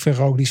krijgen. Ik vind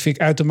Roglič vind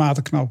ik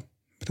uitermate knap.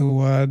 Ik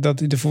bedoel, dat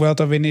hij de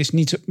Vuelta winnen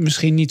is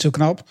misschien niet zo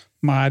knap.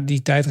 Maar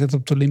die tijdrit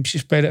op de Olympische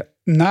Spelen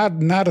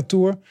na de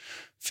Tour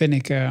vind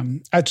ik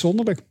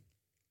uitzonderlijk.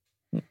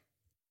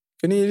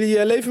 Kunnen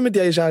jullie leven met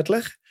deze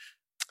uitleg?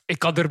 Ik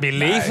kan ermee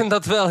leven,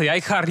 dat wel. Ja,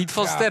 ik ga er niet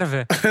van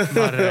sterven.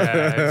 Maar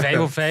 5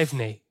 op 5,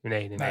 nee.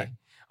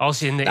 Als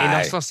je in de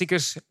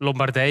eendagsklassiekers,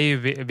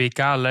 Lombardije, WK,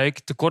 Luik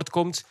tekort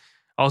komt,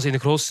 als in de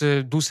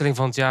grootste doelstelling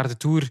van het jaar de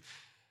Tour,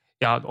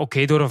 ja,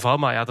 oké, door een val,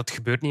 maar ja, dat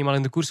gebeurt niet eenmaal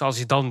in de koers. Als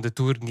je dan de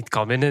Tour niet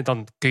kan winnen,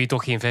 dan kun je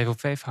toch geen 5 op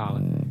 5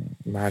 halen.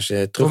 Maar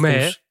ze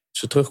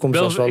terugkomt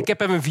wel... Ik heb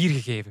hem een 4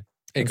 gegeven.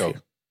 Ik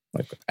ook.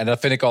 Okay. En dat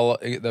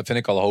vind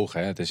ik al hoog.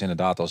 Hè. Het is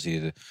inderdaad, als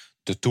hij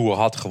de Tour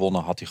had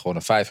gewonnen, had hij gewoon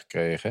een 5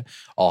 gekregen.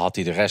 Al had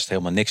hij de rest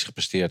helemaal niks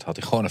gepresteerd, had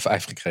hij gewoon een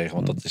 5 gekregen.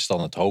 Want dat is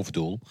dan het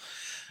hoofddoel.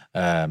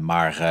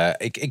 Maar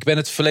ik ben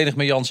het volledig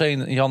met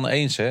Jan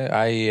eens. Hè.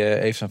 Hij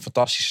heeft een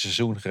fantastisch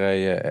seizoen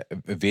gereden.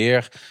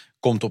 Weer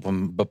komt op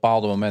een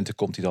bepaalde momenten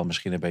komt hij dan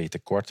misschien een beetje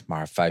tekort.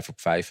 Maar 5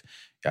 op 5,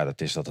 ja,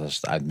 dat is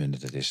het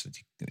uitmuntend. Dat is,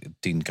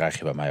 10 krijg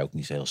je bij mij ook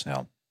niet heel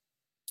snel.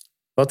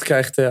 Wat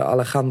krijgt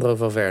Alejandro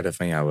Valverde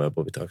van jou,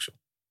 Bobby Traxel?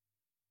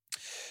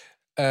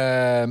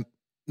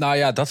 Nou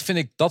ja,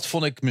 dat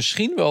vond ik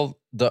misschien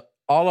wel de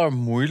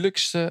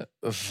allermoeilijkste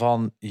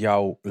van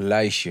jouw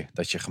lijstje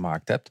dat je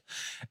gemaakt hebt.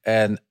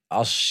 En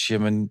als je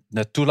me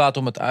net toelaat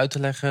om het uit te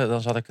leggen,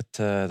 dan zal ik het,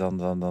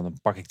 dan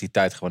pak ik die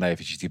tijd gewoon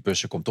eventjes. Die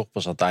bussen komt toch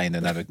pas aan het einde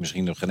en dan heb ik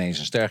misschien nog geen eens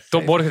een ster gegeven.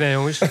 Tot morgen, hè,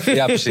 jongens.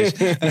 Ja, precies.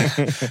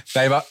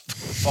 Nee, maar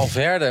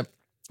Valverde,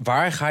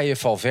 waar ga je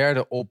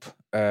Valverde op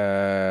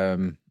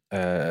een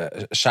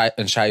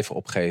cijfer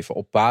opgeven?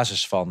 Op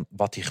basis van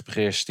wat hij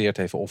gepresteerd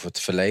heeft of het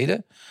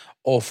verleden?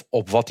 Of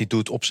op wat hij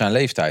doet op zijn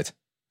leeftijd?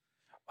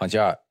 Want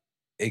ja,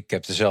 ik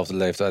heb dezelfde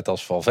leeftijd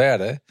als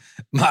Valverde.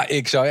 Maar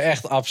ik zou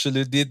echt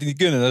absoluut dit niet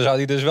kunnen. Dan zou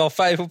hij dus wel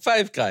 5 op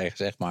 5 krijgen,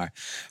 zeg maar.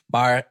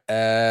 Maar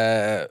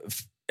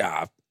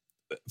ja,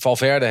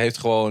 Valverde heeft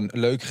gewoon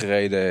leuk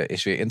gereden.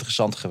 Is weer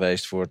interessant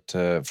geweest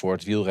voor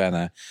het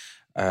wielrennen.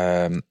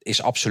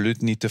 Is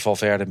absoluut niet de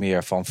Valverde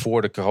meer van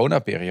voor de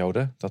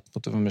coronaperiode. Dat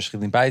moeten we misschien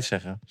niet bij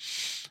zeggen.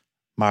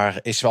 Maar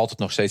is wel altijd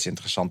nog steeds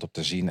interessant om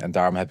te zien. En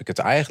daarom heb ik het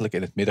eigenlijk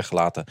in het midden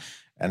gelaten.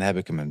 En heb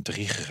ik hem een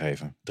 3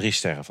 gegeven. 3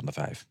 sterren van de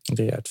 5.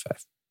 3 uit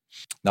 5.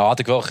 Nou had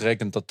ik wel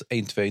gerekend dat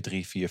 1, 2,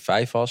 3, 4,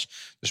 5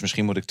 was. Dus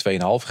misschien moet ik 2,5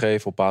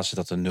 geven. Op basis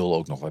dat de 0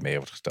 ook nog wel meer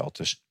wordt geteld.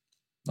 Dus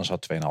dan zou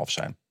het 2,5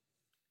 zijn.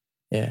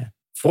 Ja.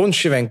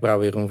 Fronsje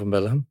wenkbrauw, Jeroen van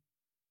Bellegem.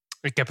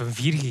 Ik heb een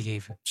 4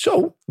 gegeven.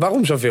 Zo?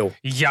 Waarom zoveel?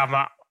 Ja,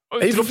 maar...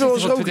 Evenveel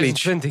als Roglic.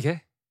 2020, hè?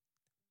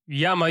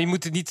 Ja, maar je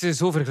moet het niet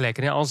zo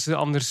vergelijken. Hè?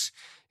 Anders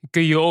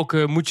kun je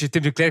ook, moet je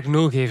Tim de Klerk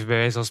 0 geven, bij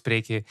wijze van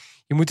spreken.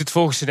 Je moet het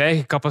volgens zijn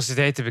eigen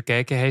capaciteiten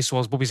bekijken. Hij is,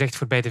 zoals Bobby zegt,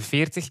 voorbij de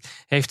 40. Hij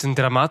heeft een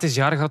dramatisch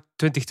jaar gehad,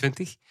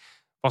 2020.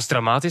 Was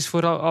dramatisch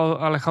voor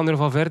Alejandro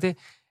Valverde.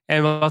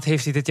 En wat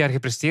heeft hij dit jaar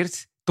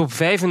gepresteerd? Top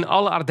 5 in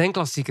alle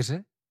Ardennes-klassiekers. Hè?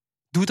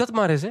 Doe dat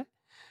maar eens, hè?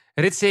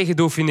 Ritzege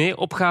Dauphiné,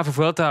 opgave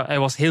Vuelta. Hij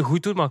was heel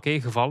goed toen, maar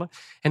oké, gevallen.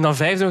 En dan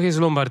 5 nog eens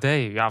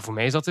Lombardije. Ja, voor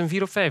mij is dat een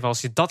 4 op 5.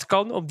 Als je dat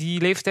kan op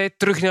die leeftijd,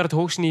 terug naar het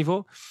hoogste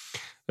niveau.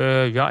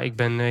 Ja, ik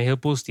ben heel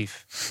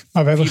positief.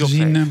 Maar we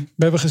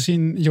hebben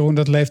gezien, Jeroen,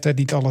 dat leeftijd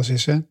niet alles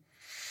is, hè?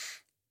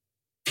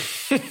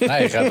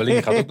 Nee,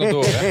 Rebellin gaat ook nog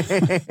door, hè?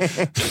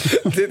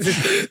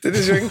 dit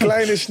is weer een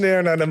kleine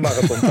sneer naar de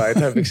marathontijd,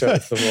 heb ik zo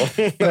het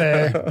gevoel.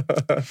 Nee.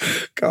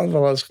 Kan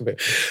wel eens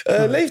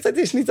gebeuren. Leeftijd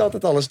is niet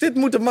altijd alles. Dit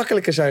moet er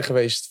makkelijker zijn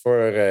geweest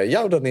voor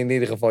jou dan in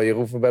ieder geval,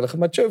 Jeroen van Bellegem.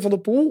 Mathieu van der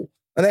Poel,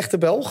 een echte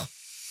Belg.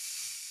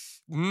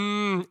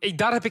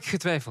 Daar heb ik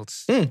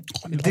getwijfeld. 3,5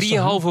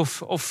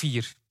 of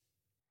 4.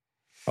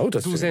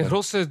 Zijn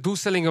grootste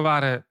doelstellingen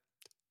waren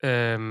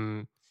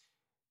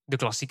de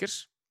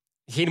klassiekers.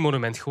 Geen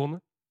monument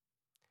gewonnen.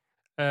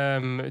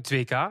 Het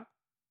WK.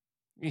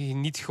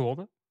 Niet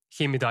gewonnen.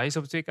 Geen medailles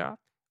op het WK.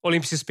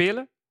 Olympische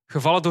Spelen.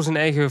 Gevallen door zijn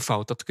eigen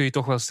fout. Dat kun je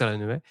toch wel stellen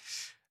nu.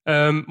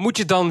 Hè. Moet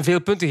je dan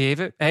veel punten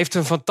geven? Hij heeft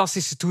een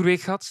fantastische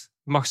toerweek gehad.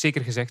 Mag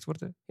zeker gezegd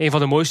worden. Een van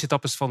de mooiste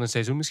etappes van het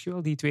seizoen misschien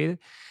wel, die tweede.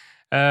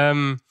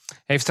 Hij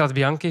heeft Strade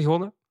Bianche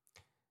gewonnen.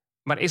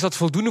 Maar is dat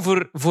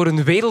voldoende voor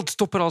een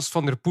wereldtopper als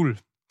Van der Poel?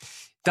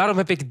 Daarom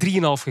heb ik 3,5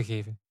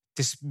 gegeven. Het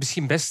is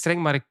misschien best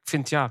streng, maar ik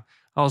vind ja,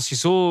 als je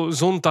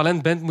zo'n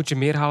talent bent, moet je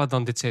meer halen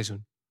dan dit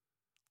seizoen.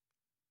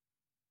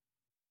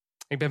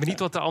 Ik ben benieuwd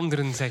wat de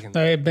anderen zeggen.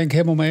 Nee, daar ben ik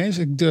helemaal mee eens.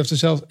 Ik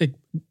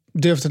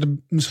durfde er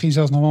misschien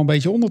zelfs nog wel een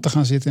beetje onder te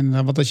gaan zitten.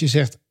 Inderdaad. Want als je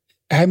zegt,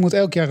 hij moet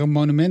elk jaar een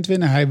monument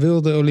winnen. Hij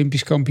wilde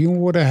Olympisch kampioen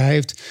worden. Hij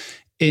heeft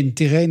in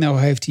Tirreno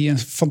een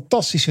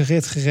fantastische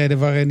rit gereden,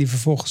 waarin hij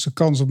vervolgens de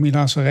kans op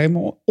Milaan-San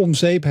Remo om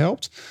zeep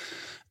helpt.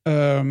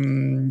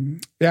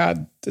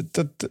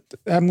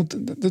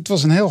 Het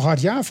was een heel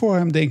hard jaar voor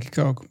hem, denk ik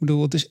ook. Ik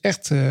bedoel, het is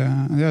echt...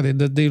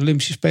 de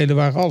Olympische Spelen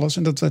waren alles.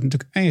 En dat werd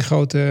natuurlijk één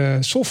grote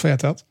sof werd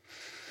dat.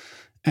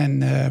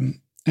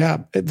 En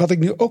wat ik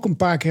nu ook een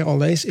paar keer al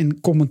lees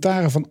in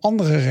commentaren van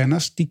andere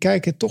renners, die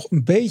kijken toch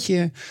een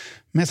beetje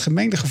met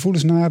gemengde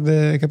gevoelens naar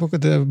ik heb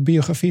ook de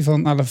biografie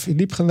van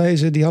Alaphilippe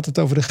gelezen. Die had het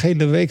over de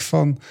gele week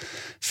van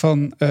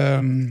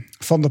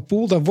der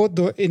Poel. Daar wordt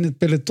in het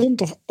peloton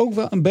toch ook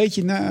wel een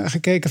beetje naar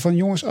gekeken van,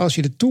 jongens, als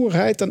je de Tour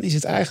rijdt, dan is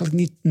het eigenlijk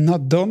niet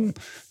not done.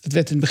 Dat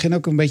werd in het begin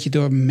ook een beetje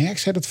door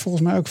Merckx, zei dat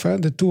volgens mij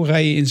ook, de Tour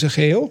rijden in zijn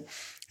geheel.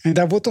 En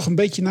daar wordt toch een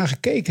beetje naar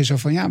gekeken. Zo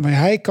van, ja, maar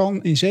hij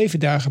kan in 7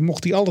 dagen,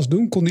 mocht hij alles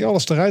doen, kon hij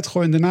alles eruit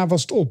gooien en daarna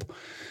was het op.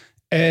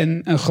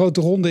 En een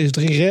grote ronde is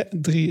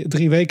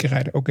 3 weken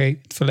rijden. Oké, in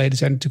het verleden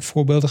zijn natuurlijk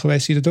voorbeelden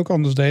geweest die dat ook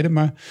anders deden.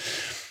 Maar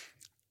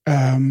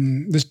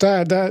dus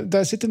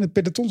daar zit in het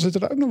peloton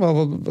zitten er ook nog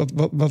wel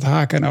wat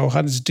haken en ogen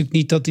aan. Het is natuurlijk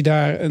niet dat hij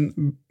daar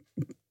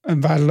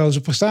een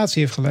waardeloze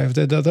prestatie heeft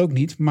geleverd. Dat ook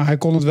niet. Maar hij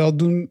kon het wel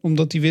doen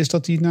omdat hij wist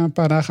dat hij na een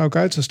paar dagen ook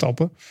uit zou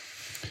stappen.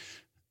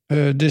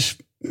 Dus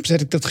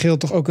zet ik dat geel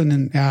toch ook in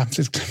een... Ja,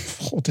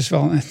 het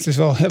is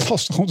wel heel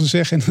lastig om te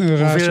zeggen. In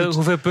een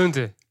Hoeveel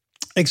punten?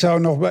 Ik zou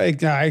nog bij...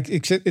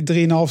 Ik zit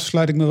 3,5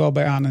 sluit ik me wel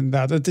bij aan,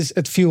 inderdaad.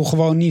 Het viel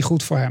gewoon niet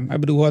goed voor hem. Ik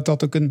bedoel, hij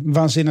had ook een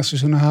waanzinnig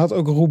seizoen. Hij had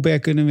ook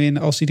Roubaix kunnen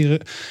winnen.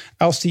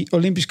 Als hij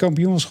Olympisch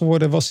kampioen was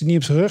geworden, was hij niet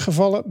op zijn rug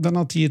gevallen. Dan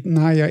had hij het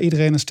najaar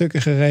iedereen een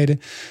stukken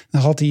gereden.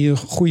 Dan had hij een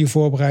goede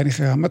voorbereiding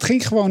gedaan. Maar het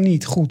ging gewoon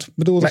niet goed. Ik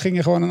bedoel, er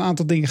gingen gewoon een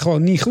aantal dingen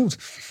gewoon niet goed.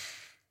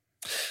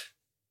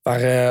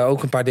 Waar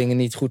ook een paar dingen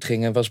niet goed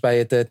gingen, was bij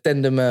het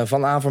tandem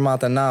van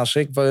Avermaat en Naas.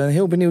 Ik ben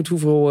heel benieuwd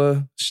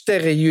hoeveel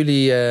sterren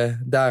jullie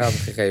daaraan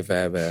gegeven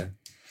hebben.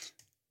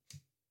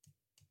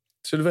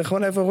 Zullen we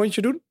gewoon even een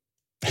rondje doen?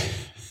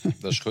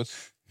 Dat is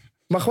goed.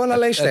 Maar gewoon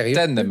alleen sterren. Het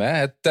tandem, hè?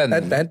 Het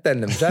tandem. Het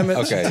tandem. Zijn we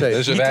met z'n tweeën.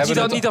 Dus we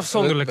hebben Niet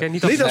afzonderlijk, hè?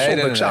 Niet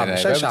afzonderlijk samen. We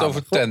hebben het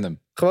over tandem.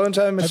 Gewoon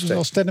zijn we met z'n Hebben ze tweeën.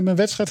 als tandem een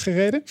wedstrijd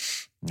gereden?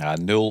 Ja,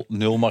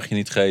 0 mag je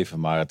niet geven,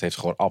 maar het heeft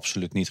gewoon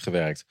absoluut niet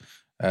gewerkt.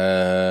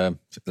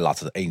 Laat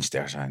het 1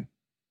 ster zijn.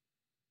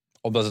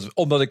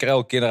 Omdat ik er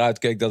elke keer naar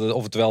uitkeek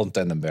of het wel een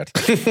tandem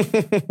werd.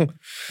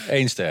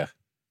 1 ster.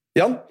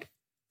 Jan?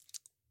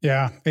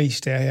 Ja, 1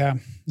 ster, ja.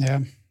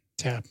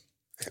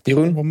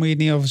 Jeroen? Waar moet je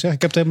het niet over zeggen?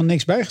 Ik heb er helemaal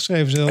niks bij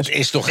geschreven zelfs. Het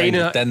is toch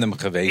geen tandem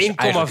geweest?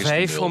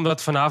 1,5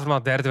 omdat Van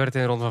Avermaat derde werd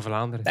in de Ronde van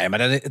Vlaanderen. Nee, maar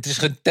het is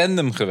geen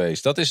tandem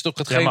geweest. Dat is toch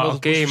hetgeen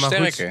wat het moest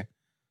versterken?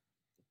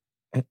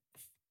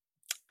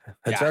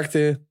 Het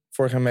werkte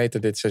voor geen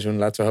meter dit seizoen.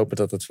 Laten we hopen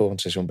dat het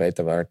volgend seizoen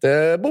beter wordt.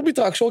 Bobby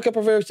Traxel, ik heb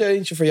er weer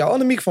eentje voor jou.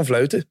 Annemiek van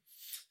Vleuten.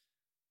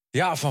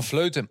 Ja, van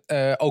Vleuten.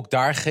 Ook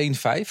daar geen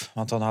 5.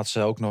 Want dan had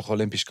ze ook nog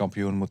Olympisch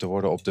kampioen moeten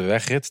worden op de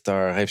wegrit.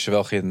 Daar heeft ze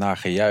wel naar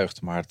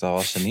gejuicht, maar dat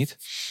was ze niet.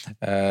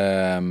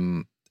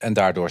 En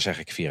daardoor zeg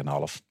ik 4,5.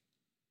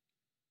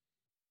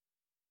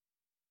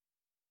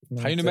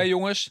 Gaan jullie mee,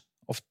 jongens?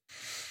 Of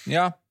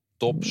ja,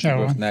 top, super,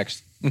 Ja,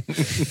 next.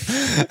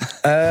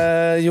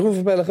 Jeroen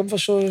van Bellegem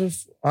was zo...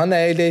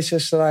 nee, deze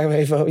staan we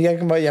even...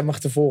 Jij mag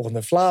de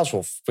volgende.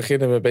 Vlaashof.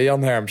 Beginnen we bij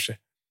Jan Hermsen.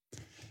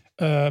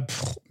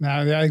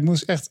 Ik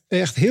moest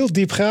echt heel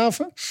diep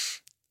graven.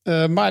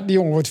 Maar die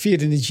jongen wordt 4e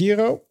in de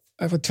Giro.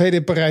 Hij wordt 2e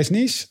in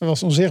Parijs-Nice. Hij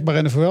was onzichtbaar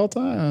in de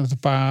Vuelta. Hij heeft een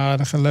paar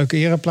aardige leuke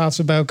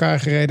ereplaatsen bij elkaar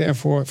gereden. En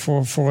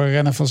voor een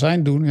renner van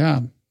zijn doen...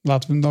 Ja,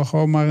 laten we hem dan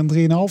gewoon maar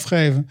een 3,5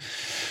 geven.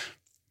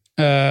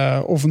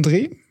 Of een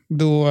 3. Ik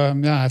bedoel,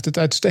 hij heeft het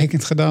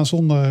uitstekend gedaan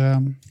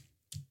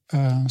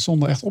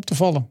zonder echt op te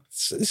vallen.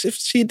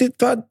 Zie je,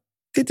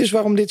 dit is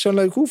waarom dit zo'n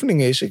leuke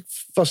oefening is. Ik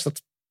was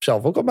dat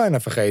zelf ook al bijna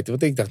vergeten.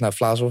 Want ik dacht,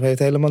 Vlaashof heeft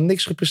helemaal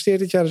niks gepresteerd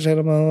dit jaar. Dat is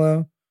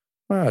helemaal...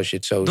 maar als je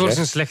het zo Door zegt...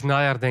 zijn slecht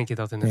najaar denk je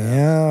dat inderdaad.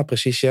 Ja,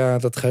 precies. Ja,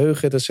 dat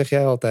geheugen, dat zeg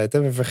jij altijd.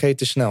 Hè? We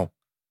vergeten snel.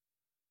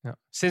 Ja.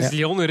 Sinds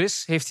Lyon er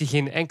is, heeft hij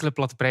geen enkele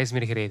platte prijs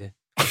meer gereden.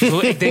 Zo,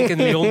 ik denk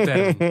een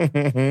Lyon-term.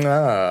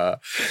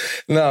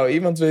 Nou,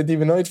 iemand die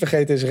we nooit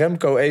vergeten is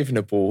Remco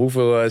Evenepoel.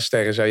 Hoeveel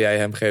sterren zou jij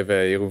hem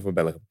geven, Jeroen van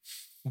Bellegem?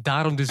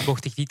 Daarom dus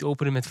mocht ik niet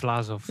openen met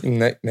Vlaashof.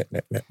 Nee.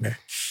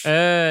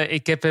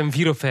 Ik heb hem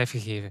 4 op 5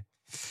 gegeven.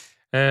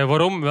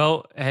 Waarom?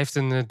 Wel, hij heeft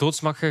een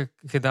doodsmak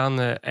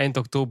gedaan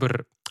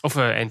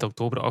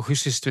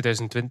augustus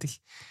 2020.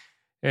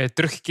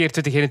 Teruggekeerd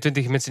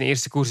 2021 met zijn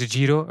eerste koers de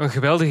Giro. Een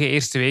geweldige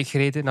eerste week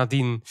gereden.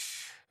 Nadien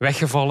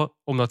weggevallen,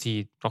 omdat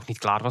hij nog niet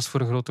klaar was voor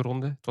een grote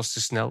ronde. Het was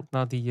te snel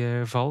na die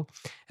val.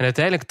 En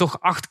uiteindelijk toch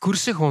 8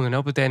 koersen gewonnen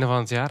op het einde van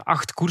het jaar.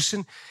 8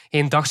 koersen.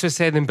 1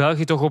 dagswedstrijd in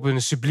België, toch op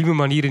een sublieme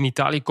manier in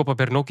Italië, Coppa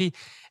Bernocchi.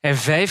 En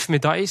 5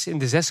 medailles in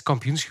de 6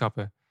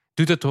 kampioenschappen.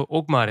 Doe dat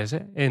ook maar eens. Hè.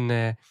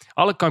 In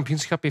alle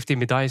kampioenschappen heeft hij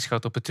medailles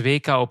gehad. Op het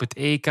WK, op het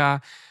EK,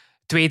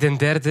 tweede en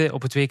derde.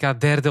 Op het WK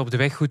derde, op de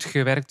weg goed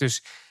gewerkt.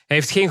 Dus hij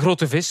heeft geen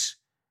grote vis.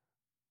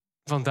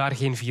 Vandaar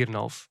geen 4,5.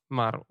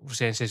 Maar voor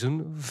zijn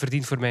seizoen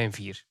verdient voor mij een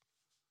 4.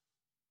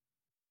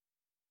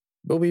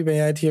 Bobby, ben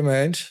jij het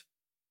hiermee eens?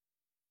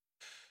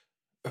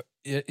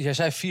 Jij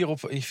zei 4 op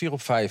 5, hè? 4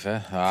 op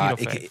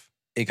 5.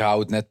 Ik hou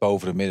het net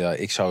boven de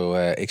midden.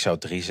 Ik zou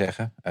 3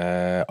 zeggen.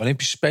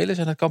 Olympische Spelen,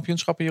 zijn dat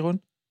kampioenschappen,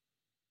 Jeroen?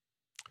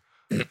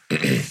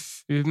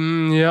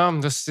 Ja,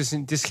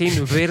 het is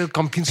geen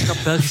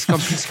wereldkampioenschap, Belgisch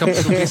kampioenschap,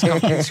 Europees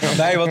kampioenschap.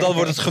 Nee, want dan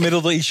wordt het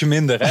gemiddelde ietsje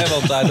minder. Hè?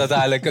 Want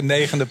uiteindelijk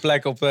een 9e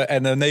plek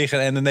en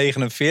een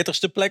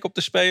 49ste plek op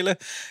te spelen.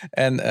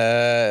 En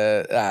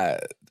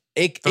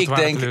ik waren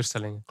denk...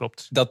 teleurstellingen,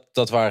 klopt.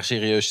 Dat waren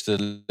serieus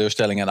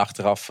teleurstellingen. En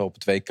achteraf op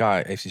het WK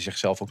heeft hij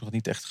zichzelf ook nog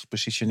niet echt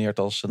gepositioneerd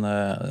als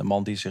een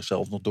man die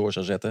zichzelf nog door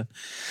zou zetten.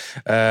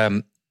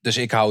 Dus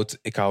ik hou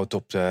het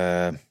op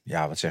de,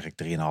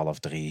 3,5,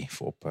 3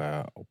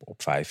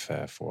 op 5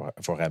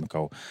 voor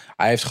Remco.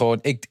 Hij heeft gewoon,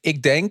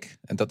 ik denk,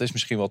 en dat is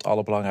misschien wel het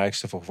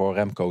allerbelangrijkste voor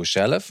Remco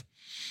zelf,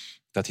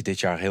 dat hij dit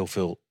jaar heel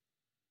veel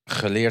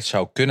geleerd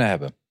zou kunnen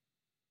hebben.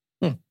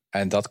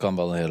 En dat kan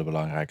wel een hele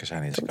belangrijke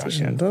zijn in zijn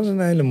carrière. Dat is een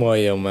hele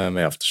mooie om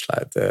mee af te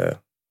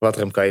sluiten. Wat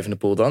Remco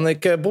Evenepoel dan.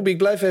 Bobby, ik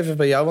blijf even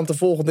bij jou, want de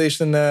volgende is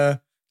een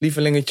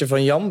lievelingetje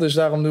van Jan. Dus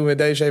daarom doen we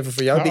deze even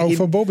voor jou. Ja, ook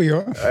voor Bobby,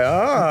 hoor.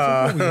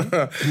 Ja.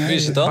 Wie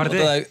is het dan?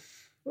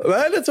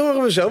 Dat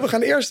horen we zo. We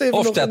gaan eerst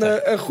even nog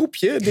een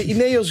groepje. De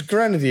Ineos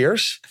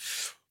Grenadiers.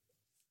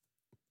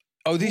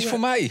 Oh, die is voor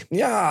mij.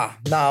 Ja,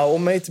 nou,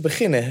 om mee te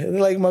beginnen.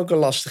 Dat leek me ook een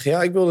lastige.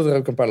 Ja, ik wilde er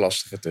ook een paar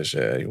lastige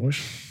tussen,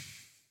 jongens.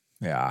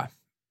 Ja,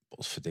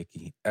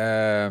 potverdikkie.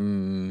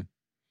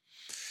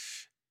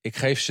 Ik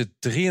geef ze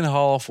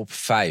 3,5 op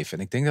 5. En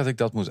ik denk dat ik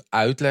dat moet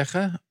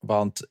uitleggen.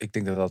 Want ik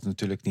denk dat dat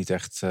natuurlijk niet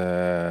echt...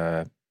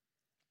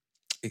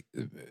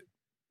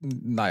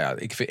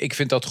 Ik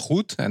vind dat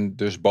goed. En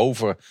dus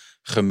boven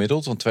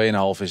gemiddeld. Want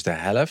 2,5 is de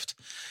helft.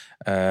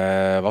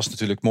 Was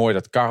natuurlijk mooi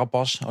dat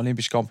Carapaz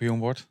Olympisch kampioen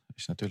wordt.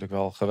 Is natuurlijk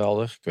wel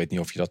geweldig. Ik weet niet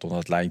of je dat onder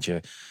het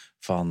lijntje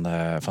van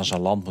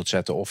zijn land moet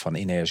zetten. Of van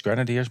Ineos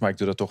Grenadiers. Maar ik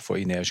doe dat toch voor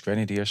Ineos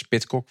Grenadiers.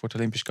 Pidcock wordt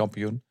Olympisch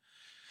kampioen.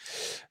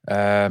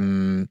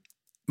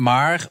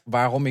 Maar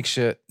waarom ik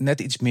ze net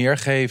iets meer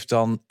geef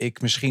dan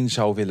ik misschien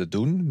zou willen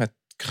doen, met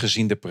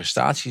gezien de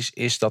prestaties,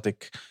 is dat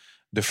ik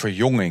de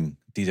verjonging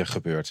die er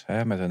gebeurt.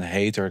 Hè, met een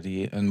Hater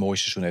die een mooi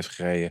seizoen heeft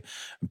gereden.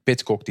 Een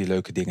Pidcock die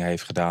leuke dingen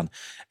heeft gedaan.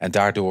 En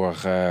daardoor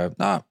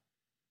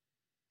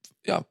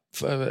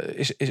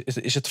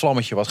is het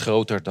vlammetje wat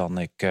groter dan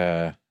ik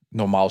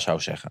normaal zou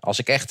zeggen. Als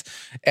ik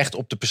echt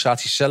op de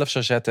prestaties zelf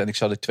zou zetten en ik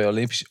zou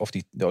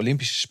de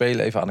Olympische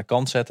Spelen even aan de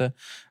kant zetten,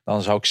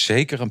 dan zou ik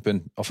zeker een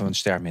punt of een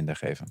ster minder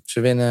geven. Ze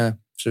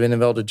winnen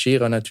wel de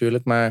Giro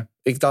natuurlijk, maar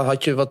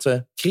had je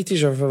wat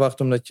kritischer verwacht,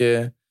 omdat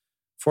je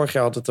vorig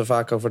jaar had het er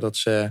vaak over dat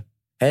ze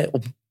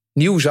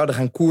opnieuw zouden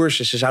gaan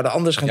koersen. Ze zouden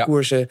anders gaan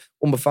koersen,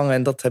 onbevangen,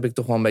 en dat heb ik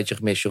toch wel een beetje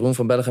gemist. Jeroen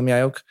van Bellegem,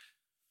 jij ook?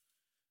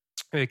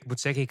 Ik moet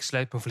zeggen, ik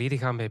sluit me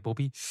volledig aan bij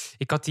Bobby.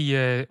 Ik had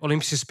die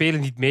Olympische Spelen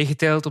niet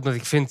meegeteld, omdat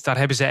ik vind, daar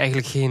hebben ze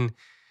eigenlijk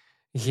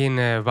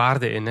geen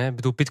waarde in. Hè. Ik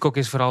bedoel, Pidcock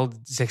is vooral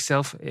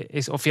zichzelf...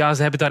 ze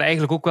hebben daar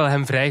eigenlijk ook wel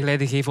hem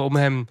vrijgeleide gegeven om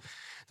hem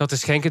dat te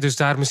schenken. Dus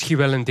daar misschien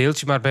wel een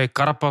deeltje. Maar bij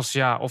Carapaz,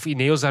 of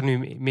Ineos daar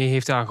nu mee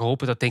heeft aan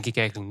geholpen, dat denk ik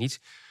eigenlijk niet.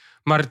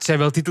 Maar het zijn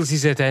wel titels die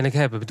ze uiteindelijk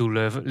hebben. Ik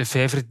bedoel,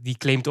 Lefevre die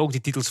claimt ook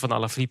die titels van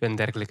Alaphilippe en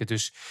dergelijke.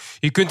 Dus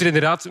je kunt er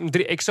inderdaad...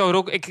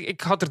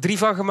 Ik had er 3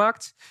 van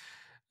gemaakt.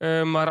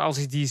 Maar als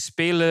je die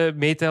Spelen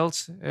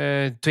meetelt,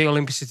 2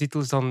 Olympische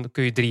titels, dan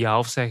kun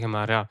je 3,5 zeggen.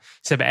 Maar ja,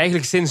 ze hebben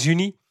eigenlijk sinds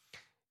juni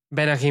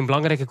bijna geen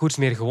belangrijke koers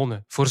meer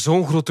gewonnen. Voor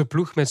zo'n grote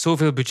ploeg met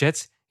zoveel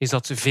budget is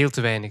dat veel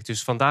te weinig.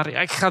 Dus vandaar,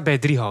 ik ga het bij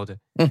 3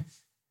 houden.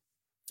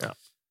 Ja.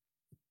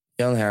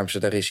 Jan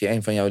Hermsen, daar is hij,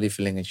 een van jouw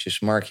lievelingetjes.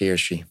 Mark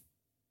Hirschi.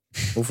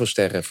 Hoeveel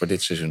sterren voor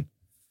dit seizoen?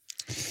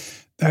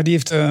 Ja, die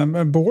heeft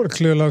een behoorlijk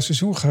kleurloos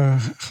seizoen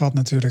gehad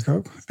natuurlijk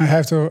ook. Hij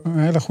heeft een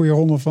hele goede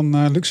ronde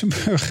van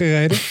Luxemburg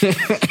gereden.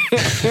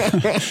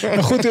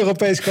 Een goed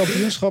Europees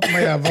kampioenschap.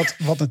 Maar ja, wat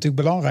natuurlijk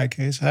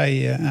belangrijker is.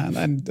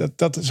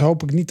 Dat is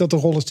hoop ik niet dat de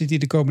rol is die hij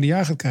de komende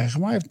jaar gaat krijgen.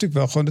 Maar hij heeft natuurlijk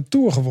wel gewoon de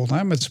Tour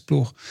gewonnen met zijn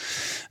ploeg.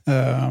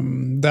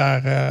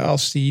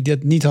 Als hij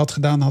dat niet had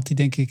gedaan, had hij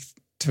denk ik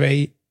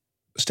 2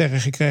 sterren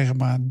gekregen.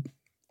 Maar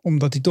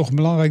omdat hij toch een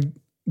belangrijk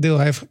deel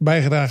heeft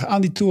bijgedragen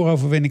aan die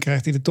Tour-overwinning,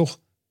 krijgt hij er toch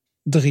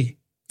 3.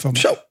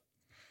 Zo.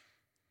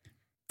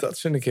 Dat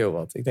vind ik heel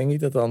wat. Ik denk niet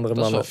dat de andere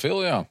mannen... Dat is wel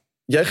veel, ja.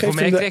 Voor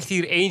mij krijgt hij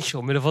hier eentje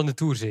omwille van de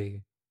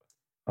Tourzege.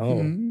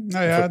 Oh.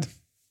 Nou ja.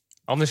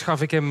 Anders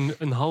gaf ik hem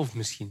een half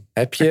misschien.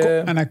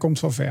 En hij komt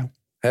van ver.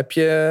 Heb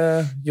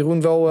je,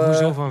 Jeroen, wel...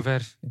 Hoezo van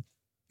ver?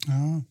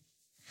 Oh.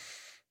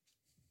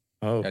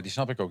 Ja, die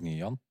snap ik ook niet,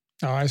 Jan.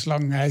 Nou,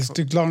 hij is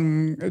natuurlijk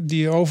lang...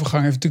 Die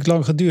overgang heeft natuurlijk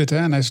lang geduurd, hè?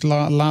 En hij is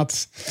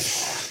laat...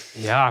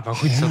 Ja, maar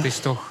goed, dat is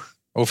toch...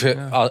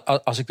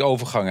 Als ik de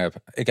overgang heb.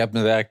 Ik heb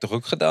mijn werk toch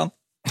ook gedaan?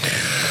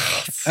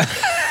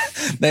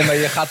 Nee, maar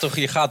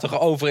je gaat toch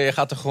over en je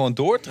gaat toch gewoon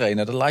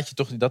doortrainen.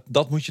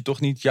 Dat moet je toch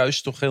niet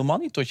juist toch helemaal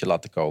niet tot je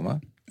laten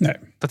komen? Nee.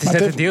 Dat is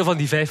net een deel van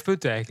die 5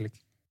 punten eigenlijk.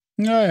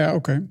 Ja,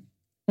 oké.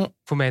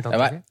 Voor mij dan ja,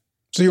 toch, hè? Het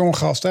is een jonge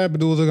gast, hè? Ik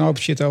bedoel, er een hoop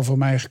shit over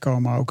mij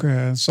gekomen ook.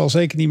 Het zal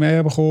zeker niet mee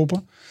hebben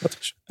geholpen.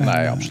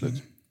 Nee,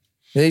 absoluut.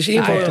 Er is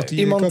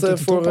iemand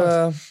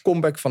voor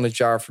comeback van het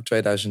jaar voor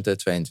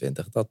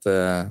 2022.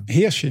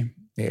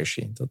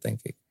 Hirschi, dat denk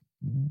ik.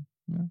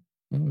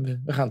 We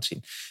gaan het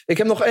zien. Ik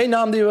heb nog 1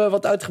 naam die we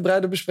wat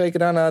uitgebreider bespreken.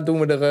 Daarna doen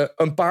we er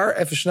een paar.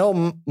 Even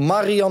snel.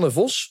 Marianne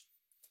Vos.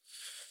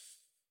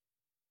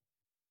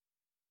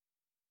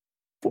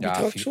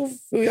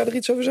 Wil jij er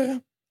iets over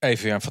zeggen?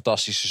 Even weer een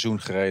fantastisch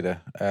seizoen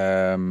gereden.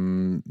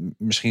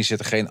 Misschien zit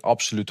er geen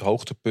absoluut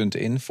hoogtepunt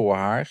in voor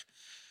haar.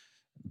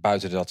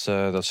 Buiten dat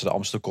ze de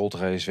Amsterdam Gold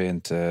Race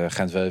wint,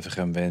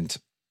 Gent-Wevelgem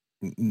wint.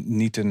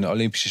 Niet een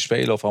Olympische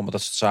Spelen of allemaal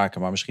dat soort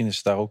zaken. Maar misschien is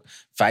het daar ook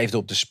 5e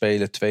op de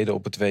Spelen, 2e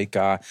op het WK,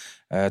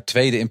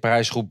 2e in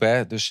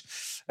Parijs-Roubaix. Dus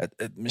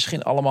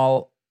misschien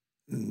allemaal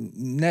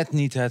net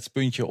niet het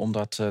puntje om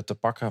dat te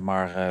pakken.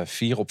 Maar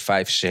 4 op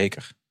 5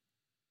 zeker.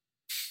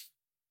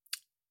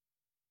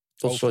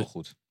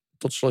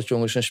 Tot slot,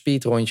 jongens, een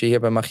speedrondje.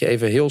 Hierbij mag je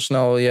even heel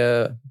snel...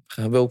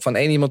 wil ik van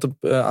 1 iemand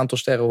een aantal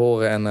sterren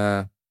horen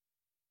en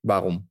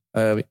waarom.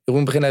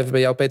 Jeroen, begin even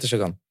bij jou, Peter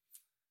Sagan.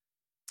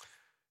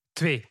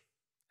 2.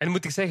 En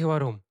moet ik zeggen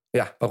waarom?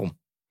 Ja, waarom?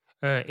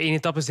 1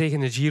 etappezege in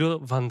de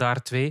Giro,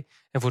 vandaar 2.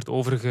 En voor het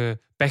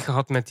overige pech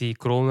gehad met die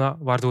corona,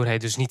 waardoor hij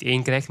dus niet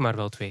 1 krijgt, maar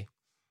wel 2.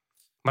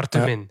 Maar te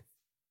min.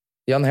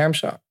 Jan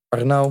Hermsen,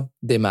 Arnaud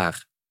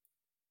Démare.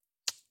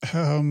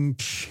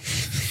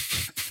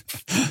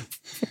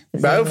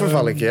 Bij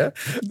overval ik je,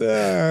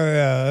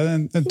 hè?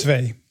 Een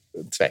 2.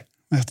 2.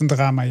 Echt een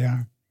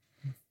dramajaar.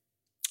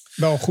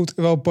 Wel goed,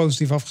 wel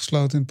positief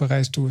afgesloten in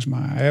Parijs Tours,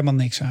 maar helemaal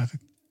niks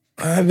eigenlijk.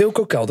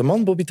 Wilco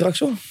Kelderman, Bobby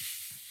Traxel?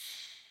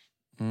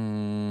 2,5.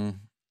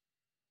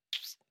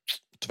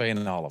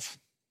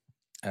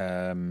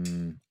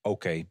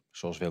 Oké,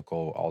 zoals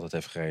Wilco altijd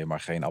heeft gereden, maar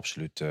geen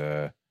absoluut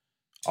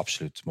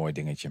mooi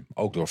dingetje.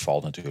 Ook door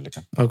val natuurlijk.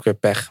 Hè. Ook weer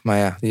pech, maar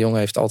ja, die jongen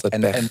heeft altijd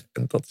pech. En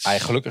dat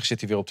is... gelukkig zit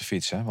hij weer op de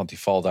fiets, hè? Want die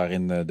val daar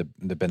in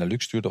de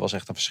Benelux-tour, dat was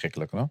echt een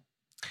verschrikkelijke, hoor.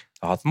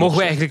 Mogen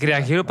we eigenlijk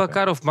reageren op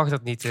elkaar of mag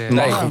dat niet?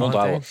 Nee, gewoon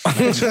onthouden.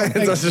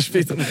 Dat is een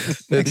spieter.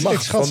 Ik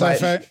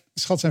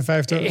schat zijn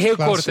 50. Heel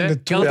kort, hè?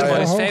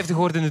 Kelderman is 50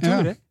 geworden in de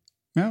Tour, hè?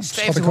 Ja, is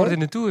 50 geworden in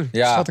de Tour.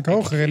 Ja. Schat ik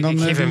hoger in dan... Ik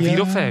geef hem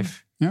 4 op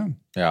 5.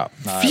 Ja.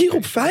 4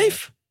 op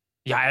 5?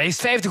 Ja, hij is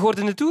 50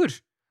 geworden in de Tour.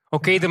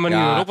 Oké, de manier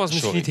waarop was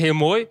misschien niet heel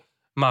mooi,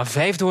 maar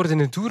 5 worden in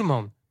de Tour,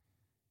 man.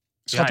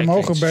 Schat hem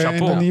hoger bij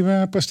een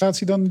nieuwe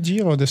prestatie dan de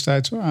Giro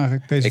destijds, hoor,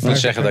 eigenlijk. Ik moet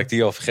zeggen dat ik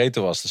die al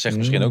vergeten was. Dat zegt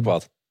misschien ook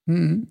wat.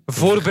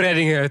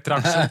 Voorbereidingen,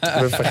 Traxel.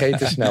 We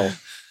vergeten snel.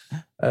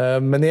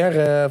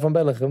 Meneer Van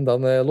Bellegem,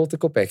 dan Lotte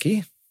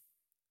Kopecky.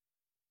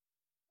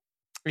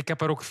 Ik heb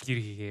haar ook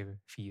 4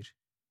 gegeven. 4.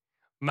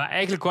 Maar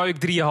eigenlijk wou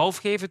ik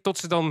 3,5 geven tot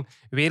ze dan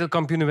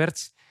wereldkampioen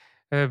werd.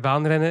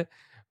 Baanrennen.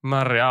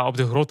 Maar ja, op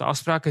de grote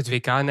afspraken, het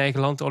WK in eigen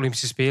land, de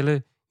Olympische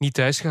Spelen, niet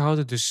thuis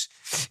gehouden. Dus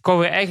ik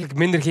wou haar eigenlijk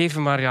minder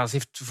geven, maar ja, ze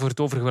heeft voor het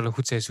overige wel een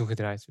goed seizoen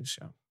gedraaid. Dus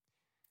ja.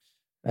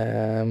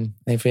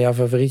 Een van jouw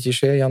favorietjes,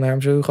 Jan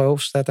Hermsen, Hugo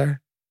Hof, staat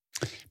daar?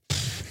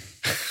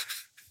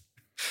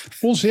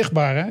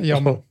 Onzichtbaar, hè?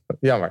 Jammer.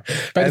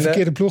 Jammer. Bij de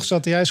verkeerde ploeg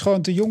zat hij. Hij is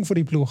gewoon te jong voor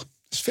die ploeg.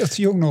 Het is veel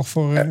te jong nog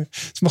voor...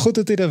 Het is maar goed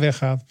dat hij daar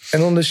weggaat.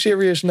 En on the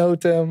serious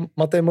note,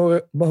 Matej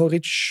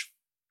Mohoric.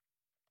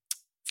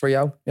 Voor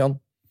jou,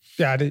 Jan?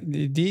 Ja,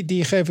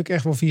 die geef ik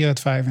echt wel 4 uit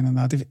 5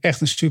 inderdaad. Die heeft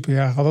echt een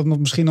superjaar. Had het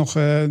misschien nog...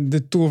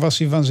 de Tour was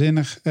hij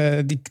waanzinnig.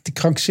 Die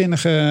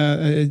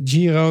krankzinnige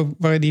Giro,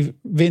 waar hij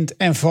wint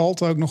en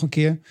valt ook nog een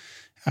keer.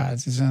 Ja,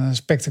 het is een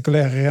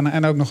spectaculaire renner.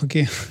 En ook nog een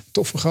keer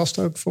toffe gast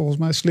ook, volgens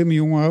mij. Slimme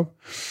jongen ook.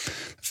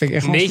 Dat vind ik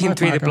echt 9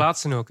 tweede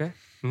plaatsen ook, hè?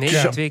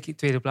 9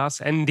 tweede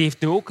plaatsen. En die heeft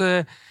nu ook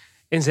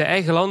in zijn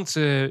eigen land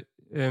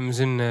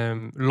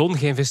zijn loon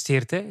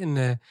geïnvesteerd, hè? In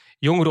de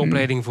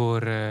jongerenopleiding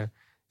voor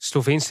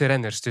Sloveense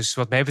renners. Dus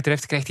wat mij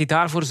betreft krijgt hij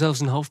daarvoor zelfs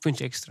een half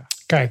puntje extra.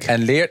 Kijk.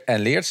 En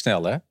leert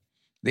snel, hè?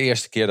 De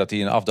eerste keer dat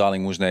hij een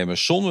afdaling moest nemen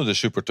zonder de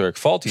Superturk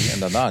valt hij en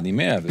daarna niet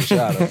meer. Dus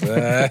ja,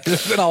 dat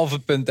is een halve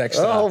punt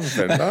extra. Een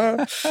halve punt.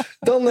 Nou,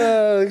 dan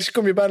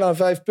kom je bijna aan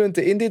 5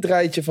 punten. In dit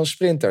rijtje van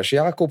sprinters,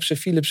 Jacobsen,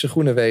 Philipsen,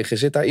 Groenewegen.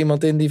 Zit daar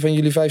iemand in die van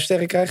jullie 5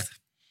 sterren krijgt?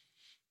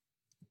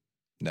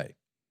 Nee.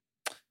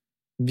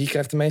 Wie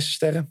krijgt de meeste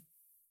sterren?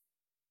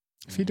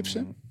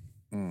 Philipsen?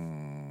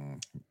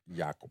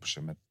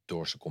 Jacobsen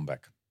door zijn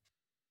comeback.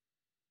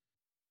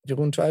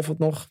 Jeroen twijfelt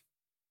nog.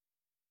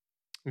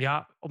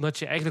 Ja, omdat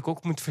je eigenlijk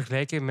ook moet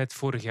vergelijken met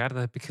vorig jaar.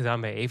 Dat heb ik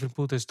gedaan bij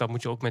Evenepoel. Dus dat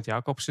moet je ook met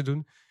Jacobsen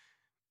doen.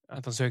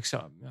 Dan zou ik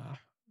zeggen,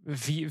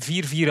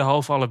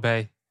 4,5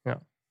 allebei.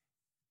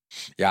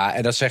 Ja,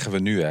 en dat zeggen we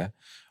nu, hè.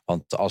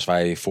 Want als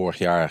wij vorig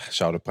jaar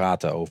zouden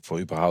praten over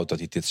überhaupt dat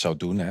hij dit zou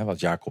doen, hè, wat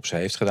Jacobsen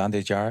heeft gedaan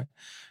dit jaar,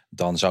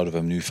 dan zouden we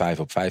hem nu 5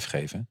 op 5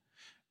 geven.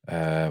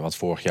 Want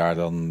vorig jaar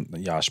dan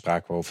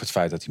spraken we over het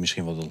feit dat hij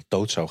misschien wel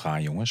dood zou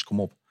gaan, jongens. Kom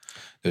op.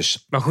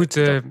 Dus, maar goed,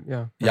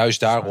 juist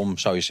daarom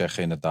zou je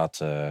zeggen inderdaad,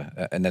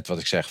 en net wat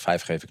ik zeg,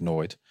 5 geef ik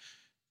nooit.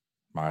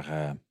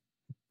 Maar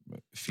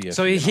 4.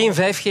 Zou je geen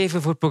 5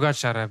 geven voor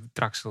Pogacar,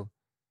 Traxel?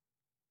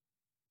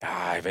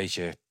 Ja, weet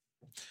je,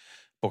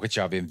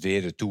 Pogacar wint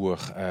weer de Tour.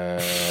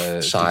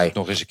 Saai. Het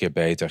nog eens een keer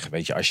beter.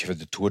 Weet je, als je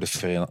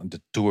de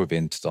Tour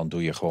wint, dan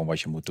doe je gewoon wat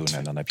je moet doen.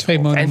 En dan heb je 2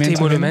 gewoon... monumenten. En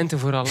 2 monumenten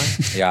vooral,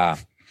 hè? Ja.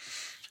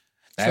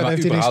 Nee, maar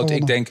überhaupt,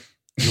 ik denk,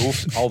 je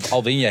hoeft,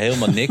 al win je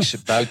helemaal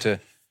niks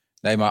buiten...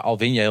 Nee, maar al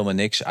win je helemaal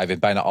niks... Hij wint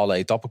bijna alle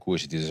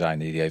etappekoersen die er zijn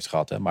die hij heeft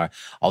gehad. Hè,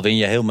 maar al win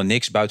je helemaal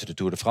niks buiten de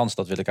Tour de France...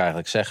 dat wil ik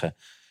eigenlijk zeggen...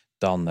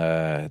 dan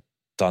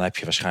heb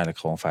je waarschijnlijk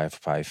gewoon 5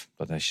 op 5.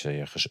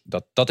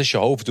 Dat is je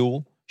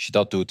hoofddoel. Als je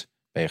dat doet,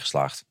 ben je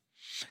geslaagd.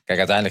 Kijk,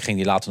 uiteindelijk ging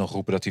hij later nog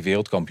roepen dat hij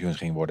wereldkampioen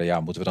ging worden. Ja,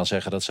 moeten we dan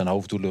zeggen dat zijn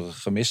hoofddoelen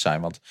gemist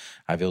zijn? Want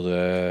hij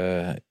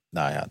wilde...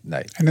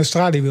 nee. In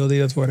Australië wilde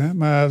hij dat worden, hè?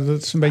 Maar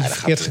dat is een beetje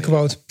verkeerd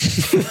gequote.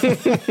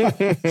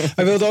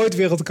 Hij wilde ooit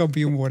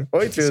wereldkampioen worden.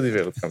 Ooit wilde hij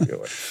wereldkampioen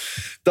worden.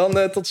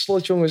 Dan tot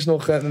slot, jongens,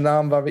 nog een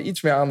naam waar we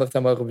iets meer aandacht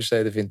aan mogen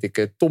besteden, vind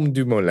ik. Tom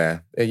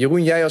Dumoulin.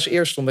 Jeroen, jij als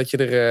eerste, omdat je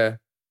er...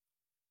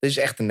 Dit is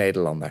echt een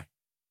Nederlander.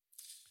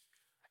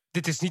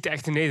 Dit is niet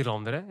echt een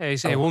Nederlander, hè?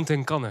 Hij woont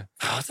in Cannes.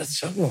 Oh, dat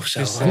is ook nog zo.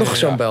 Dus, nog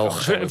zo'n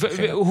Belg.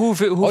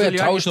 Hoeveel jaar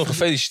trouwens nog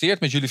gefeliciteerd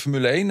met jullie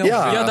Formule 1.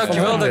 Ja,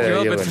 dankjewel.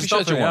 Met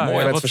Verstappen.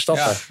 Mooi. Met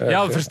Verstappen.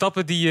 Ja,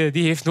 Verstappen die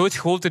heeft nooit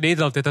gewoond in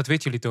Nederland. Dat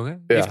weten jullie toch, hè?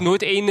 Die heeft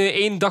nooit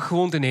één dag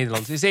gewoond in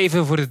Nederland. Dus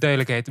even voor de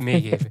duidelijkheid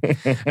meegeven.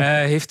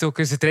 Heeft ook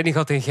zijn training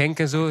gehad in Genk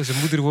en zo. Zijn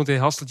moeder woont in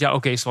Hasselt. Ja,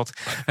 oké, is wat.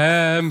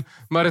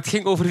 Maar het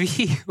ging over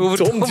wie? Over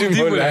Tom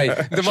Dumoulin.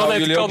 De man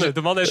uit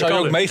Cannes. Zou je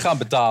ook mee gaan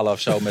betalen of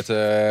zo? Met,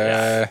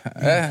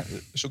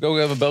 zoek ook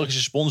even een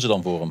Belgische sponsor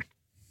dan voor hem.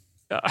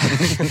 Ja.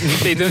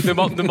 Nee,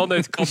 de man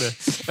uit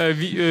Cannes.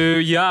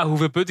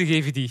 Hoeveel punten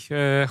geven die?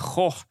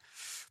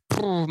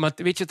 Maar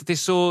weet je, het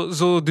is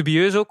zo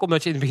dubieus ook,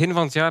 omdat je in het begin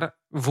van het jaar,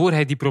 voor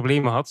hij die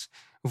problemen had,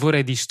 voor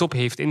hij die stop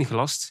heeft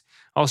ingelast,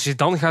 als je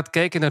dan gaat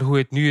kijken naar hoe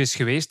het nu is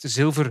geweest,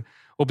 zilver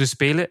op de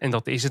Spelen, en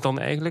dat is het dan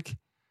eigenlijk,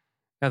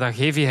 dan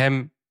geef je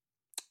hem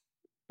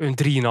een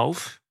 3,5.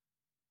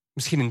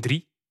 Misschien een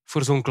 3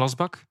 voor zo'n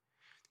klasbak.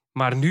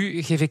 Maar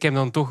nu geef ik hem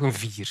dan toch een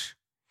 4.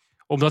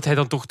 Omdat hij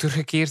dan toch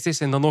teruggekeerd is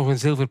en dan nog een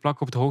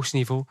zilverplak op het hoogste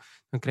niveau,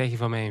 dan krijg je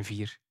van mij een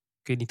 4.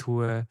 Ik weet niet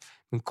hoe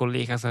mijn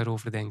collega's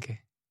daarover denken.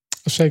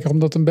 Zeker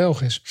omdat het een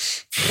Belg is.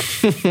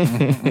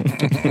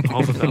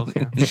 Halve Belg,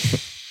 ja.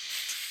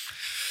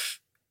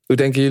 Hoe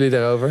denken jullie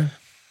daarover?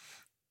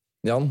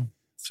 Jan,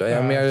 zou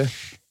jij meer...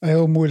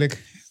 Heel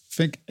moeilijk.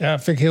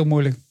 Vind ik heel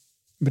moeilijk. Ik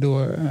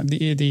bedoel,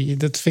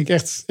 dat vind ik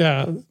echt...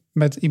 Ja,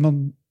 met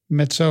iemand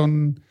met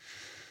zo'n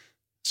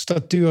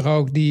statuur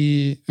ook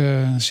die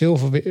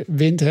zilver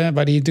wint. Hè,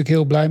 waar hij natuurlijk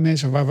heel blij mee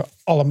is. En waar we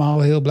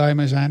allemaal heel blij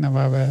mee zijn. En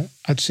waar we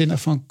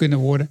uitzinnig van kunnen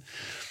worden.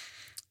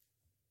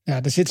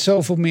 Ja, er zit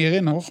zoveel meer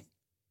in nog.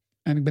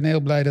 En ik ben heel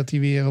blij dat hij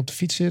weer op de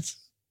fiets zit.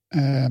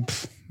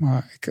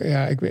 Maar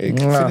ik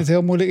vind het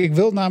heel moeilijk. Ik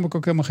wil namelijk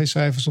ook helemaal geen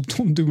cijfers op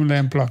Tom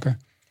Dumoulin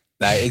plakken.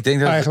 Nee, ik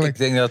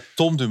denk dat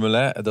Tom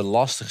Dumoulin de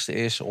lastigste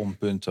is om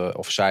punten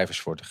of cijfers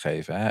voor te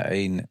geven.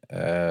 Hè.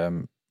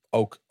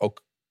 Ook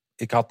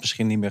ik had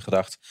misschien niet meer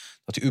gedacht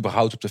dat hij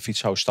überhaupt op de fiets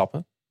zou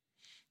stappen.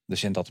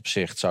 Dus in dat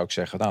opzicht zou ik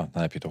zeggen, nou,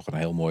 dan heb je toch een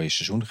heel mooi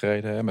seizoen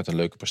gereden. Hè, met een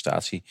leuke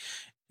prestatie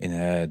in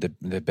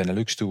de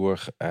Benelux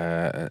Tour.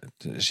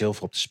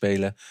 Zilver op de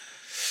Spelen.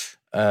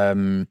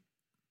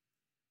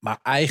 Maar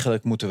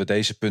eigenlijk moeten we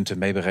deze punten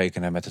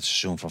meeberekenen met het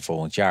seizoen van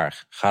volgend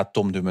jaar. Gaat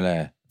Tom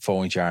Dumoulin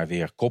volgend jaar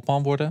weer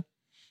kopman worden?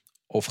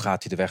 Of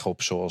gaat hij de weg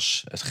op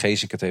zoals het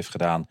Geesink het heeft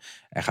gedaan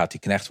en gaat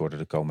hij knecht worden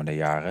de komende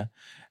jaren?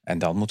 En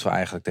dan moeten we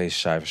eigenlijk deze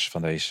cijfers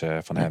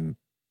van hem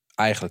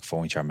eigenlijk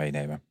volgend jaar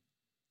meenemen.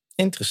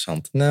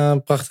 Interessant. Nou,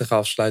 een prachtige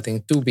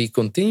afsluiting. To be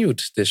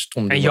continued. Dus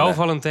Tom en jouw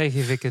Valentijn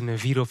geef ik een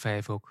 4 of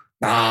 5 ook.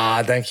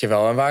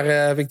 Dankjewel. En waar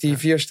heb ik die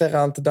 4 sterren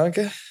aan te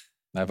danken?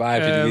 Nou,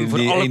 waar heb je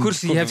voor alle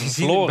koersen die je hebt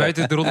gezien verloren?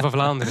 Buiten de Ronde van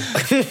Vlaanderen.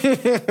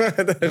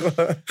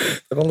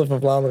 De Ronde van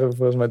Vlaanderen hebben we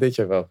volgens mij dit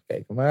jaar wel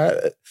gekeken.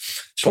 Maar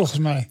volgens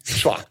mij.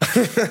 Zwaar.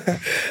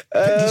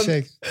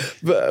 Zeker.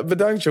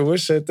 Bedankt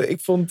jongens. Ik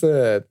vond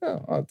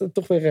het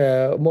toch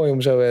weer mooi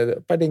om zo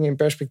een paar dingen in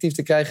perspectief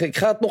te krijgen. Ik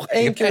ga het nog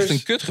één keer... Ik heb echt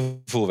een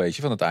kutgevoel, weet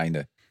je, van het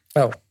einde.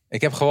 Oh.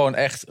 Ik heb gewoon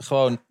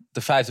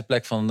de 5e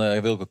plek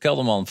van Wilco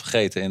Kelderman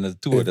vergeten in de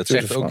Tour. Dat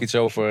zegt ook iets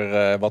over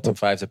wat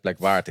een 5e plek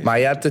waard is. Maar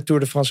jij hebt de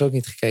Tour de France ook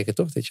niet gekeken,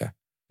 toch, dit jaar?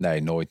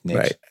 Nee, nooit,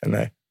 niks.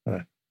 Nee.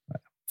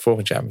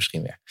 Volgend jaar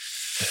misschien weer.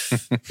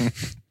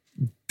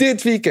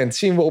 Dit weekend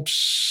zien we op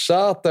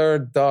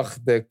zaterdag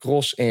de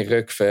cross in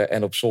Rukve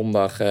en op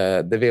zondag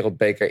de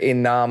Wereldbeker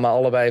inname.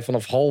 Allebei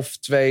vanaf 1:30,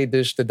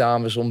 dus de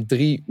dames. Om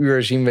 3:00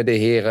 zien we de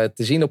heren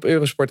te zien op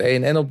Eurosport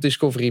 1 en op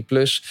Discovery+.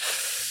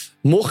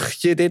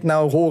 Mocht je dit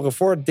nou horen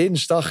voor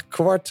dinsdag 7:15...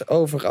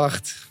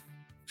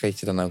 vergeet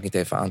je dan ook niet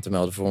even aan te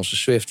melden voor onze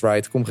Swift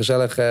Ride. Kom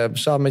gezellig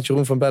samen met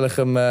Jeroen van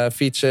Bellegem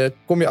fietsen.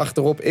 Kom je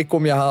achterop, ik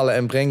kom je halen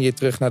en breng je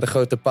terug naar de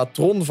grote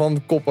patron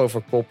van Kop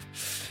Over Kop.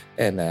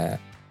 En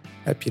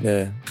heb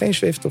je geen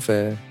Swift of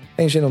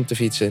geen zin om te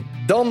fietsen,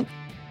 dan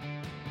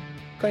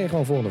kan je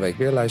gewoon volgende week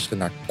weer luisteren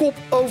naar Kop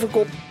Over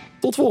Kop.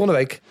 Tot volgende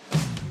week.